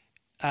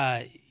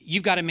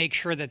 you've got to make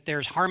sure that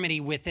there's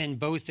harmony within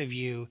both of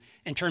you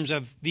in terms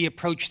of the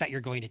approach that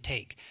you're going to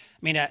take. I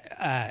mean,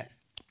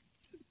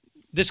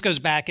 this goes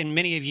back, and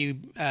many of you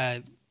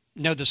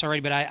know this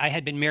already, but I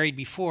had been married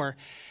before,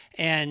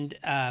 and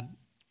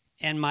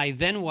my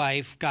then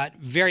wife got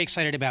very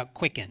excited about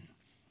Quicken,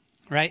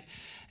 right?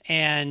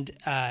 And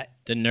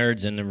the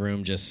nerds in the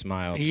room just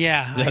smiled.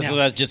 Yeah, that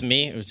was just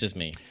me. It was just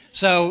me.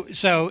 So,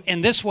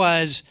 and this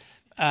was.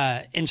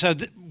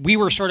 We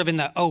were sort of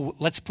in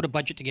let's put a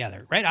budget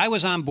together, right? I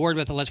was on board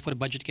with let's put a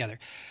budget together.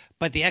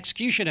 But the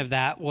execution of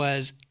that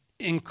was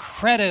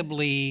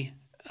incredibly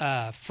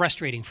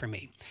frustrating for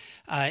me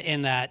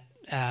in that,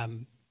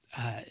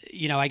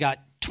 I got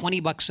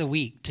 $20 a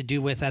week to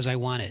do with as I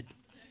wanted,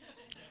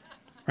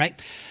 right?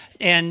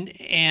 And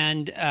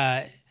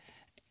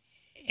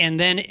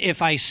then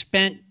if I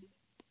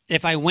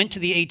went to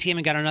the ATM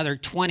and got another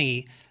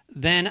 20,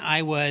 then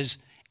I was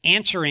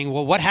answering,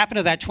 well, what happened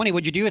to that 20?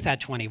 What'd you do with that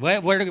 20?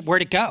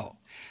 Where'd it go,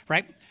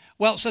 right?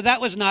 Well, so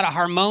that was not a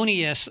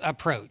harmonious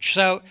approach.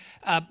 So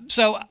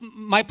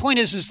my point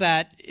is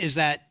that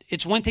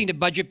it's one thing to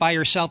budget by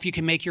yourself. You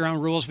can make your own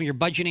rules. When you're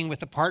budgeting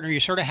with a partner, you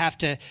sort of have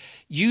to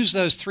use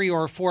those 3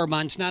 or 4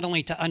 months, not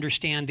only to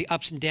understand the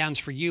ups and downs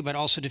for you, but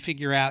also to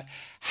figure out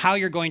how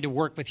you're going to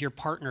work with your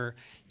partner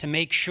to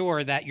make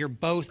sure that you're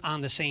both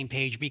on the same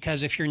page.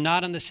 Because if you're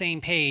not on the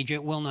same page,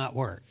 it will not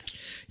work.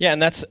 Yeah,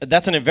 and that's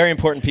a very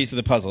important piece of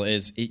the puzzle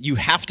is you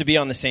have to be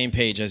on the same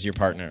page as your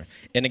partner.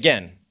 And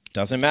again,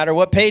 doesn't matter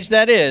what page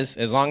that is,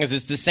 as long as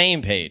it's the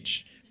same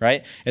page.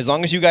 Right? As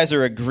long as you guys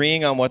are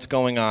agreeing on what's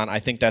going on, I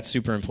think that's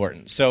super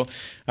important. So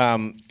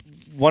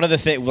one of the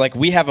things, like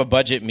we have a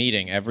budget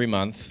meeting every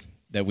month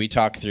that we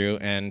talk through,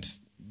 and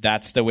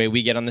that's the way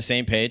we get on the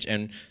same page.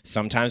 And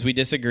sometimes we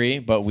disagree,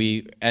 but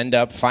we end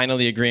up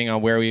finally agreeing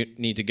on where we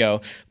need to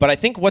go. But I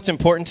think what's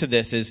important to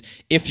this is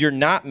if you're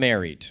not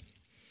married,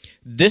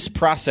 this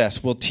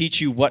process will teach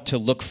you what to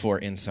look for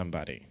in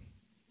somebody.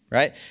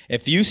 Right?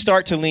 If you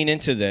start to lean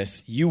into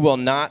this, you will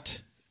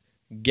not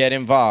get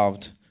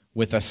involved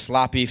with a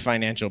sloppy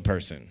financial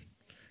person.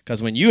 Because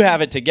when you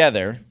have it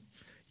together,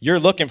 you're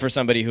looking for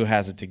somebody who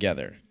has it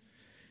together.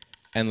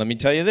 And let me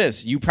tell you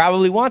this, you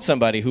probably want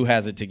somebody who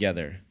has it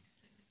together.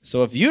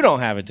 So if you don't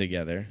have it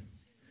together,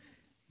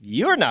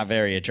 you're not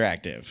very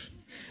attractive.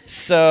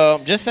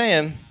 So, just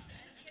saying.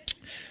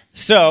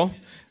 So,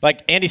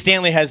 like Andy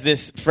Stanley has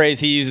this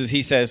phrase he uses,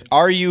 he says,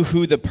 are you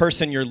who the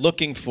person you're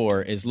looking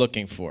for is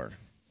looking for?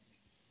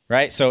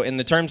 Right? So in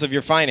the terms of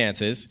your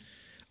finances,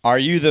 are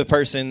you the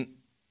person...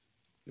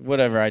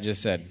 Whatever I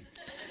just said.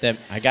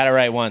 I got it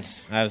right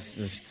once.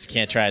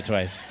 Can't try it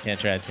twice.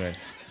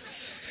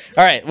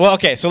 All right. Well,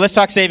 okay. So let's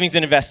talk savings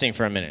and investing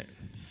for a minute.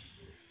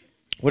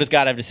 What does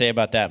God have to say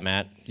about that,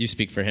 Matt? You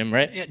speak for him,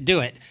 right? Yeah, do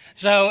it.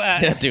 So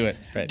do it.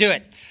 Right. Do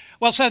it.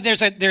 Well, so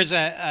there's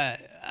a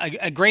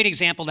great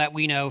example that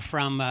we know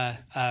from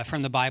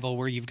the Bible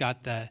where you've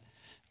got the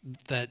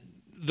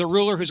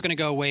ruler who's going to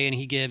go away and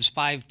he gives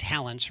 5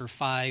 talents or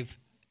 5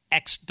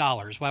 X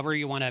dollars,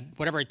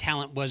 whatever a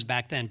talent was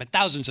back then, but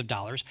thousands of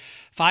dollars,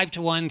 5 to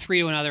one, 3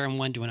 to another, and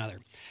 1 to another.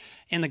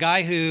 And the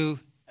guy who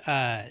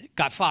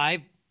got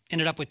 5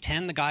 ended up with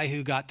 10. The guy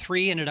who got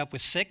 3 ended up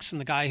with 6. And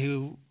the guy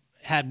who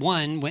had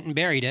 1 went and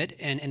buried it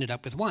and ended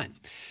up with 1.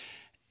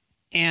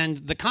 And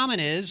the common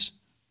is,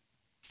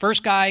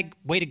 first guy,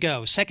 way to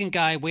go. Second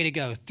guy, way to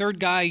go. Third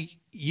guy,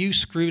 you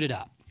screwed it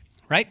up,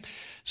 right?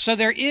 So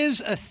there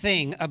is a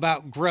thing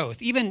about growth.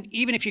 Even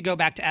if you go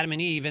back to Adam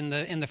and Eve in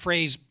the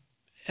phrase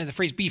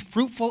be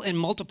fruitful and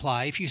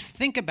multiply, if you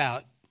think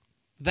about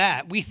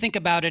that, we think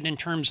about it in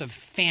terms of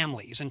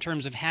families, in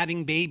terms of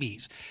having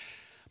babies.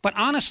 But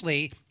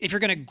honestly, if you're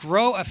going to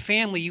grow a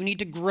family, you need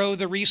to grow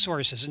the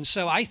resources. And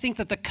so I think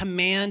that the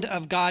command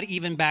of God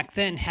even back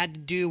then had to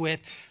do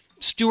with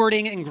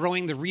stewarding and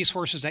growing the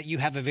resources that you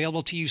have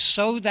available to you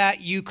so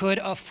that you could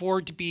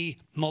afford to be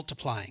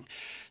multiplying.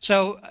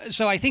 So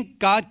I think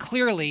God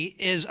clearly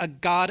is a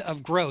God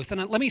of growth.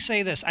 And let me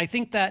say this. I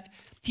think that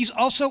he's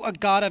also a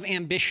God of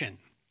ambition.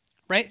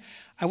 Right?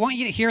 I want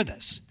you to hear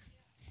this,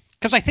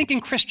 because I think in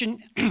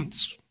Christian,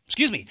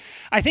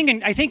 I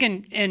think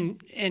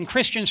in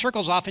Christian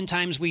circles,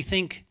 oftentimes we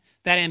think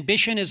that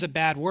ambition is a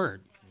bad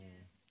word,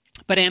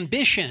 but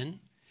ambition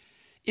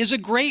is a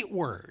great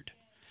word,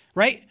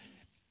 right?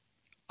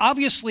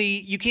 Obviously,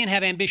 you can't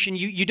have ambition.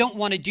 You don't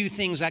want to do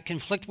things that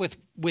conflict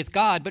with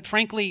God, but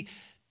frankly,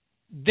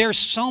 there's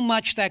so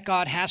much that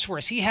God has for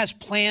us. He has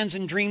plans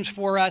and dreams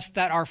for us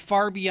that are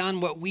far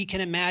beyond what we can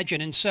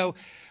imagine, and so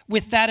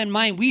with that in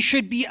mind, we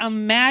should be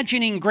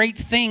imagining great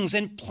things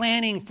and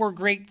planning for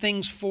great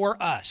things for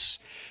us.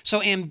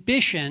 So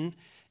ambition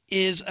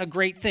is a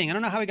great thing. I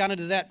don't know how we got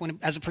into that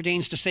as it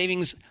pertains to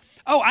savings.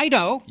 Oh, I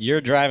know. You're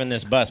driving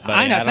this bus, buddy.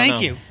 I know.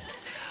 Thank you.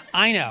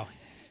 I know.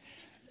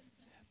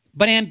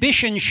 But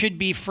ambition should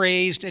be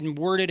phrased and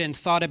worded and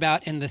thought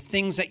about in the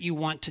things that you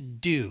want to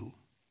do,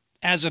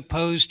 as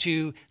opposed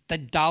to the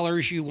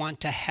dollars you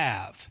want to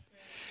have.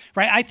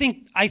 Right? I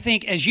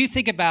think as you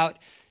think about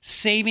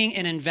saving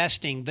and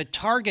investing, the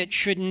target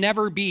should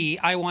never be,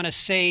 I want to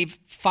save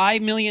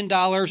 $5 million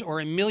or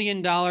 $1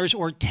 million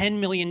or $10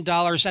 million.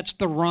 That's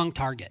the wrong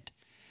target.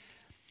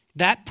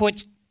 That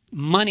puts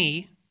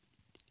money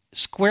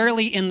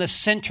squarely in the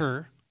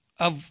center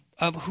of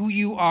who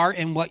you are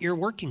and what you're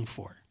working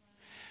for,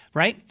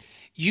 right?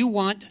 You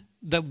want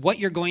what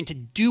you're going to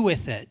do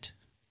with it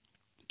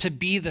to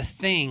be the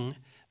thing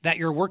that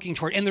you're working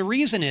toward. And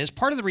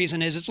part of the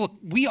reason is look,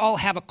 we all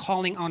have a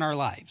calling on our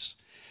lives.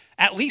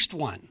 At least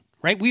one,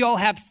 right? We all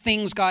have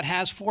things God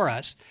has for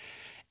us.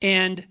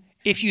 And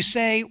if you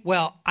say,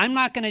 well, I'm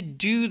not going to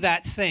do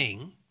that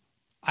thing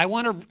I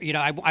want to,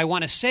 I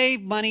want to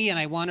save money and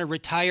I want to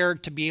retire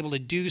to be able to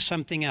do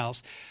something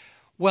else.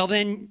 Well,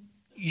 then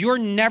you're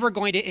never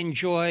going to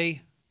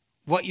enjoy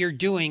what you're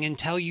doing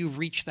until you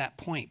reach that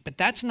point. But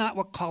that's not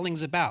what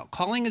calling's about.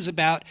 Calling is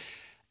about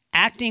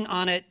acting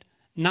on it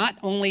not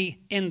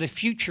only in the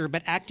future,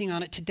 but acting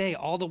on it today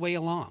all the way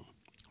along,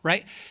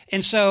 right?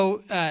 And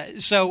so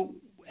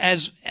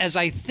as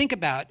I think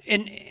about,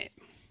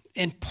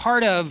 and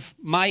part of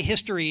my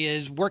history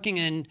is working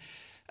in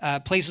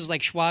places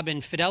like Schwab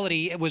and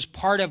Fidelity. It was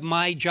part of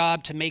my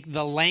job to make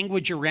the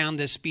language around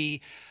this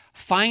be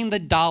find the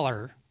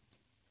dollar,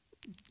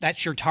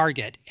 that's your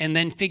target, and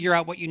then figure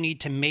out what you need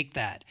to make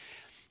that.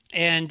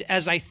 And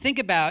as I think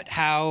about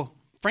how,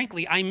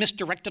 frankly, I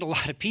misdirected a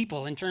lot of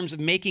people in terms of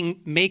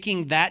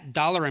making that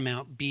dollar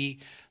amount be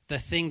the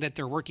thing that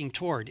they're working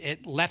toward.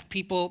 It left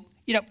people,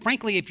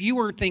 frankly, if you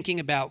were thinking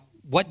about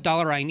what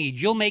dollar I need,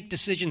 you'll make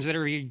decisions that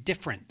are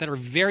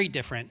very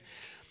different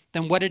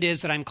than what it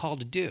is that I'm called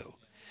to do.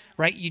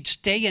 Right? You'd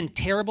stay in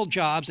terrible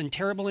jobs and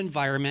terrible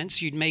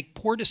environments. You'd make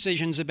poor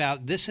decisions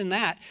about this and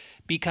that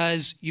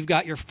because you've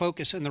got your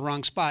focus in the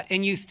wrong spot.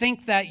 And you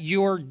think that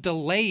you're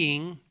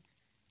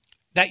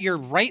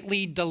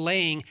rightly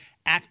delaying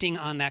acting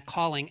on that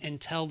calling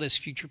until this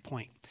future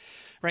point.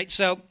 Right?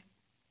 So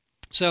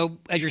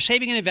as you're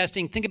saving and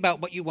investing, think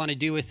about what you want to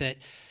do with it.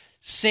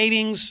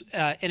 Savings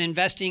and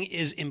investing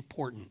is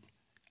important.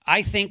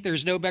 I think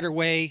there's no better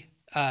way.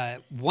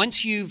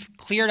 Once you've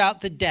cleared out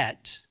the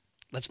debt,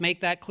 let's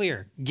make that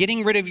clear.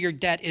 Getting rid of your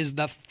debt is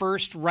the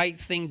first right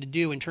thing to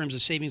do in terms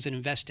of savings and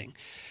investing.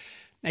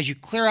 As you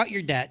clear out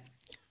your debt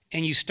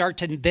and you start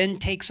to then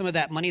take some of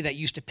that money that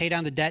used to pay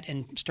down the debt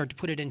and start to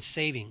put it in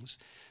savings,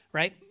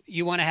 right?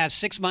 You want to have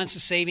 6 months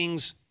of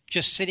savings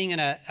just sitting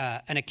in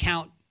an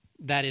account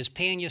that is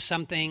paying you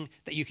something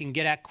that you can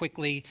get at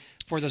quickly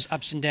for those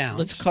ups and downs.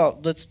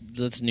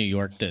 Let's New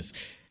York this.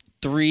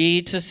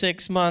 3 to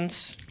 6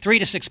 months. 3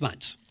 to 6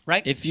 months.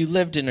 Right? If you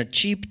lived in a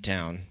cheap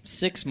town,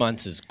 6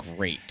 months is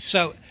great.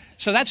 So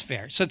that's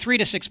fair. So 3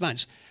 to 6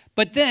 months.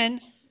 But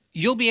then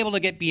you'll be able to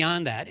get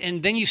beyond that.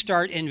 And then you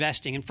start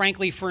investing. And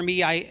frankly, for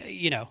me,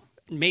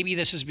 maybe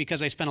this is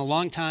because I spent a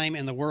long time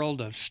in the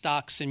world of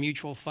stocks and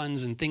mutual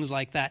funds and things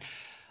like that.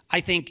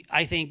 I think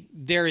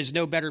there is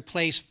no better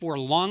place for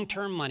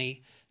long-term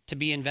money to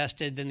be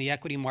invested than the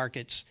equity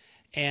markets.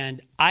 And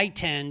I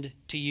tend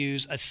to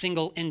use a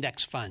single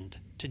index fund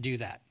to do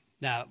that.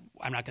 Now,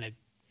 I'm not going to.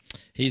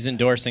 He's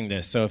endorsing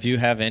this. So if you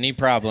have any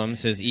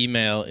problems, his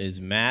email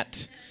is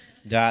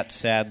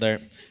matt.sadler.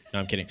 No,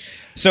 I'm kidding.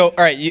 So, all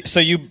right.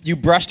 You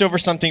brushed over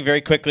something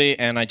very quickly,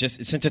 and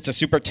since it's a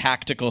super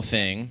tactical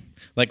thing,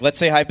 like let's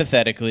say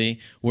hypothetically,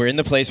 we're in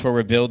the place where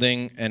we're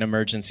building an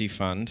emergency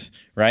fund,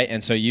 right?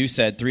 And so you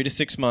said 3 to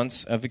 6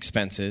 months of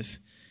expenses,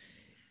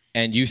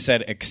 and you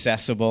said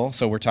accessible.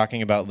 So we're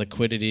talking about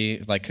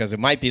liquidity, like because it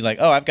might be like,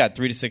 oh, I've got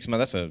 3 to 6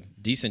 months. That's a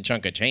decent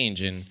chunk of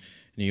change in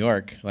New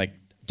York, like.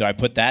 Do I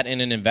put that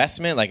in an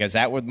investment? Like, is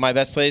that my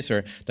best place?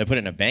 Or do I put it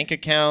in a bank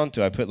account?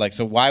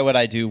 So why would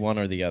I do one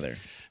or the other?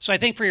 So I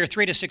think for your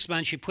 3 to 6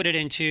 months, you put it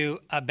into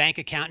a bank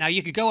account. Now,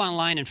 you could go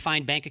online and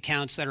find bank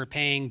accounts that are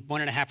paying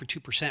 1.5% or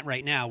 2%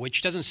 right now,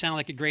 which doesn't sound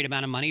like a great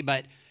amount of money,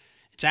 but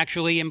it's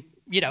actually,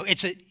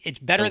 it's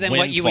better than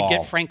what you would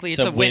get. Frankly,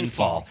 it's a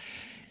windfall.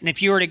 And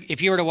if you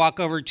were to walk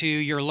over to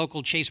your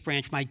local Chase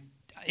branch,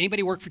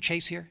 anybody work for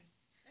Chase here?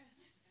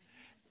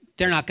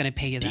 They're not going to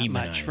pay you that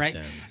much, right?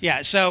 Them.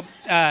 Yeah. So.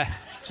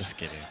 Just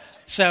kidding.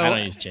 So I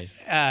don't use Chase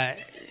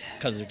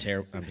because they're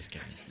terrible. I'm just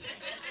kidding.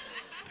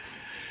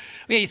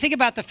 Yeah, you think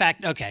about the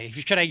fact. Okay,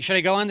 should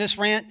I go on this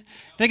rant?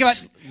 Think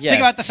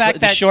about the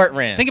fact that short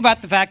rant. Think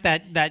about the fact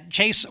that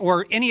Chase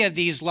or any of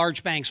these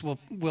large banks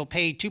will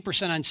pay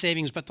 2% on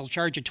savings, but they'll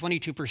charge you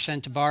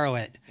 22% to borrow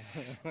it.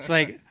 It's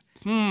like,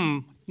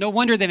 no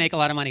wonder they make a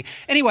lot of money.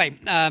 Anyway,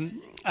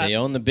 they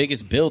own the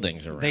biggest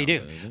buildings around. They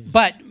do,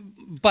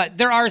 But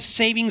there are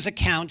savings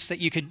accounts that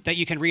you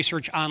can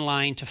research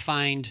online to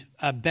find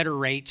better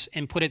rates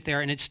and put it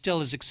there, and it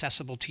still is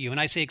accessible to you. And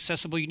I say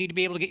accessible, you need to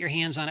be able to get your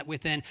hands on it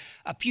within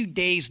a few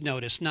days'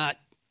 notice, not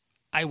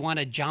I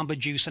wanted Jamba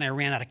Juice and I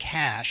ran out of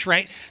cash,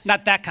 right?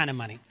 Not that kind of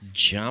money.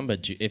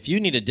 Jamba Juice. If you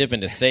need to dip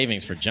into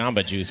savings for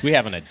Jamba Juice, we're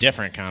having a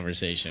different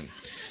conversation.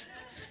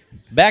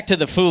 Back to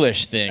the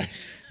foolish thing.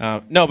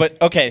 But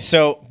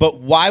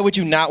why would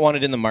you not want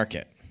it in the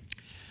market?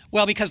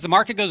 Well, because the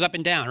market goes up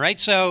and down, right?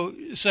 So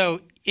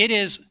it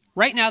is,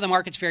 right now the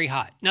market's very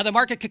hot. Now the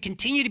market could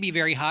continue to be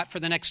very hot for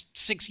the next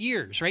 6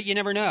 years, right? You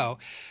never know.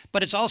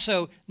 But it's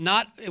also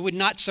it would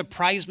not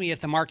surprise me if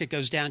the market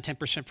goes down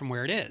 10% from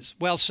where it is.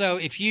 Well, so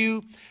if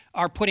you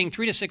are putting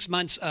 3 to 6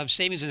 months of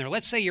savings in there,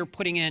 let's say you're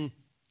putting in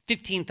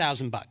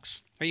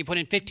 $15,000, or you put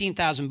in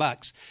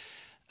 $15,000,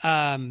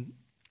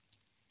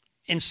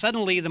 and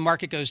suddenly the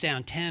market goes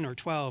down 10 or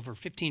 12 or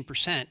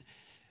 15%,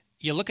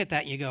 you look at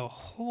that and you go,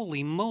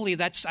 holy moly,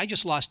 I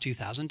just lost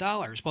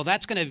 $2,000. Well,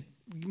 that's going to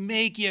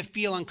make you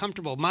feel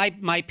uncomfortable.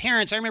 My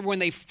parents, I remember when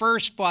they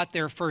first bought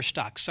their first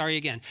stock.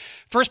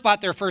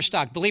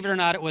 Believe it or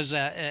not, it was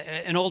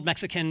an old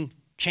Mexican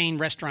chain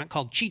restaurant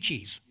called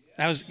Chi-Chi's.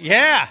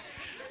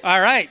 All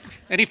right.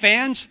 Any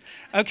fans?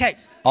 Okay.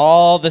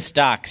 All the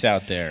stocks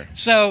out there.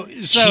 So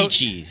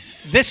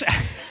Chi-Chis. This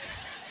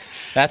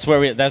that's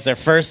their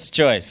first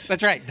choice.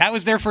 That's right. That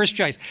was their first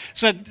choice.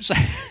 So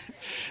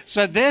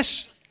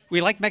this,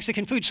 we like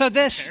Mexican food. So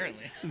this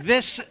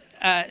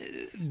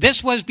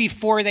was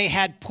before they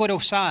had put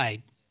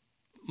aside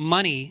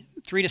money,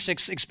 3 to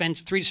 6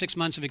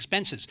 months of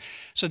expenses.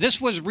 So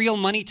this was real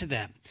money to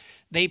them.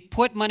 They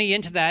put money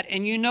into that,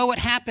 and you know what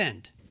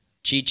happened?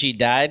 Chi-Chi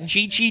died?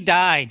 Chi-Chi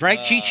died, right?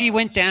 Chi-Chi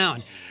went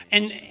down.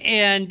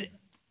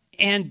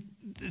 And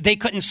they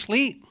couldn't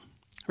sleep,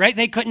 right?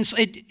 They couldn't,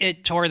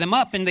 it tore them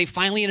up, and they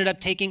finally ended up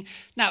taking,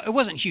 now it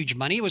wasn't huge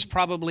money. It was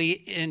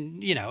probably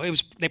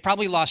they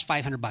probably lost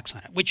 $500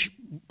 on it, which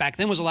back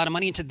then was a lot of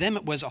money, and to them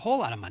it was a whole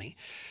lot of money.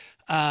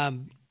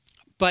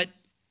 But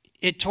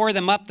it tore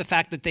them up, the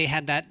fact that they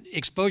had that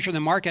exposure in the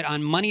market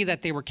on money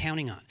that they were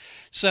counting on.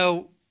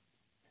 So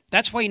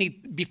that's why you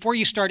need, before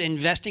you start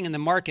investing in the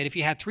market, if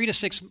you have 3 to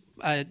 6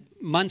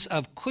 months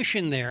of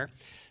cushion there,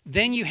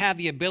 then you have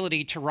the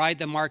ability to ride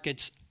the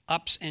market's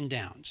ups and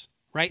downs,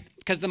 right?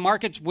 Because the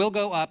markets will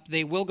go up,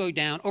 they will go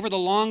down. Over the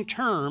long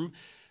term,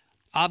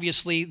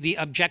 obviously the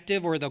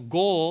objective or the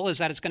goal is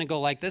that it's going to go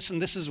like this,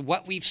 and this is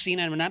what we've seen,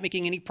 and I'm not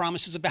making any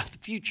promises about the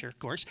future, of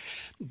course,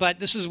 but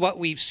this is what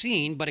we've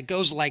seen, but it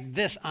goes like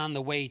this on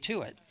the way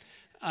to it.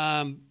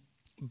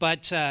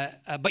 But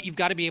you've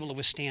got to be able to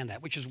withstand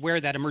that, which is where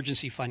that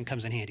emergency fund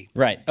comes in handy.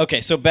 Right.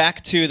 Okay, so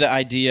back to the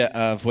idea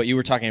of what you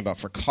were talking about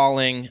for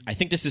calling. I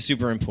think this is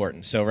super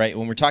important. So, right,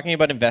 when we're talking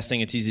about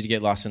investing, it's easy to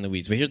get lost in the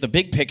weeds. But here's the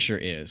big picture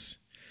is,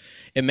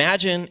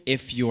 imagine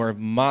if your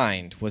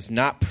mind was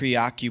not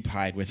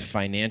preoccupied with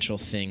financial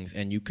things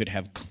and you could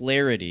have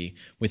clarity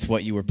with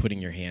what you were putting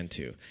your hand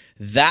to.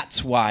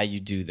 That's why you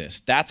do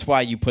this. That's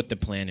why you put the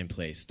plan in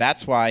place.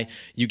 That's why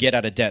you get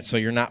out of debt, so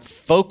you're not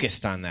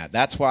focused on that.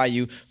 That's why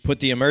you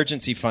put the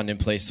emergency fund in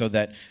place, so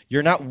that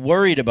you're not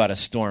worried about a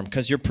storm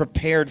because you're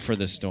prepared for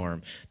the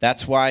storm.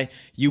 That's why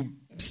you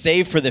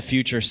save for the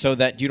future, so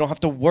that you don't have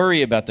to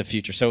worry about the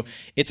future. So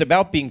it's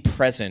about being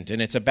present,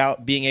 and it's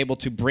about being able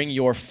to bring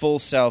your full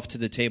self to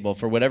the table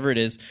for whatever it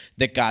is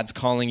that God's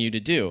calling you to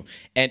do.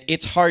 And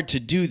it's hard to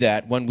do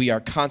that when we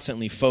are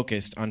constantly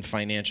focused on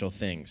financial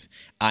things.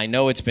 I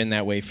know it's been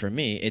that way for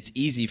me. It's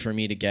easy for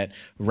me to get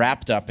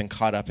wrapped up and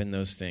caught up in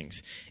those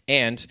things.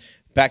 And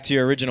back to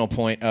your original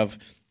point of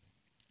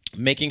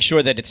making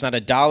sure that it's not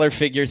a dollar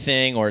figure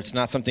thing, or it's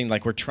not something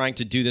like we're trying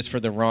to do this for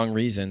the wrong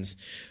reasons.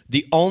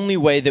 The only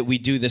way that we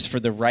do this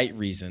for the right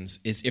reasons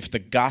is if the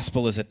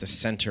gospel is at the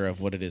center of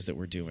what it is that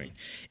we're doing.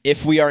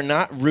 If we are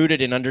not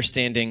rooted in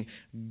understanding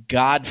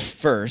God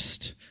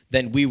first,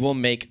 then we will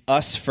make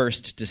us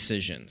first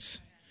decisions,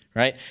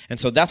 right? And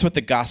so that's what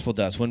the gospel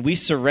does. When we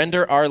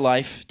surrender our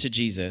life to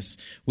Jesus,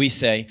 we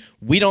say,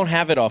 we don't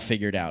have it all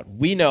figured out.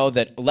 We know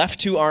that left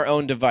to our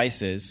own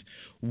devices,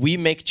 we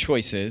make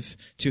choices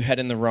to head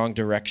in the wrong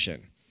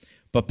direction.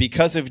 But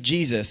because of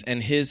Jesus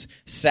and his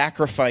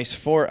sacrifice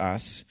for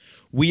us,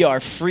 we are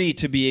free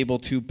to be able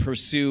to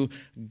pursue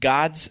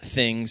God's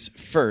things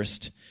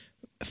first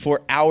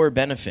for our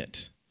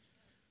benefit.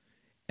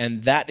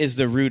 And that is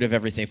the root of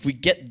everything. If we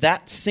get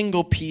that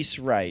single piece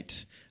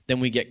right, then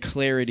we get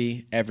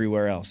clarity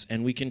everywhere else.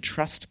 And we can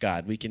trust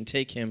God. We can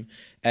take him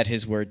at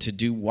his word to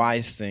do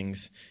wise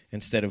things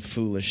instead of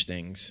foolish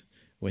things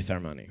with our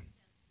money.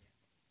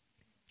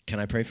 Can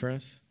I pray for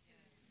us?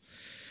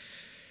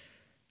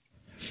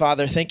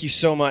 Father, thank you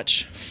so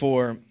much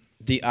for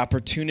the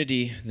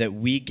opportunity that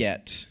we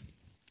get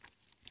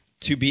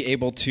to be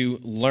able to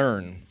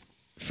learn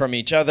from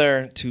each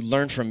other, to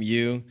learn from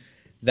you,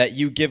 that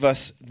you give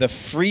us the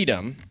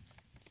freedom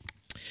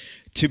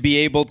to be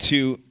able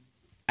to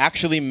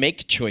actually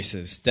make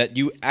choices, that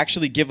you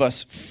actually give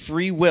us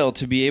free will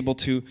to be able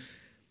to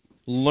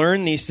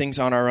learn these things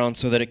on our own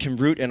so that it can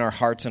root in our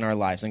hearts and our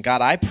lives. And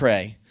God, I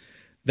pray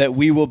that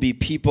we will be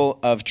people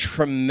of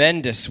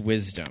tremendous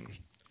wisdom,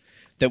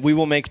 that we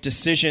will make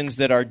decisions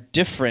that are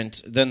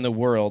different than the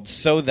world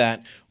so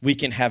that we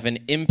can have an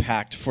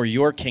impact for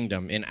your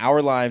kingdom in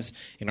our lives,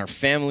 in our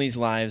families'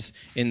 lives,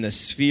 in the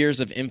spheres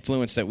of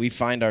influence that we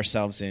find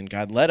ourselves in.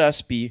 God, let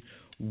us be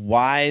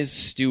wise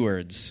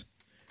stewards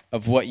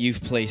of what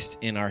you've placed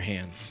in our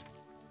hands.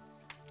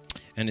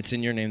 And it's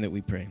in your name that we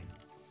pray.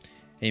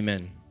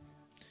 Amen.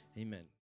 Amen.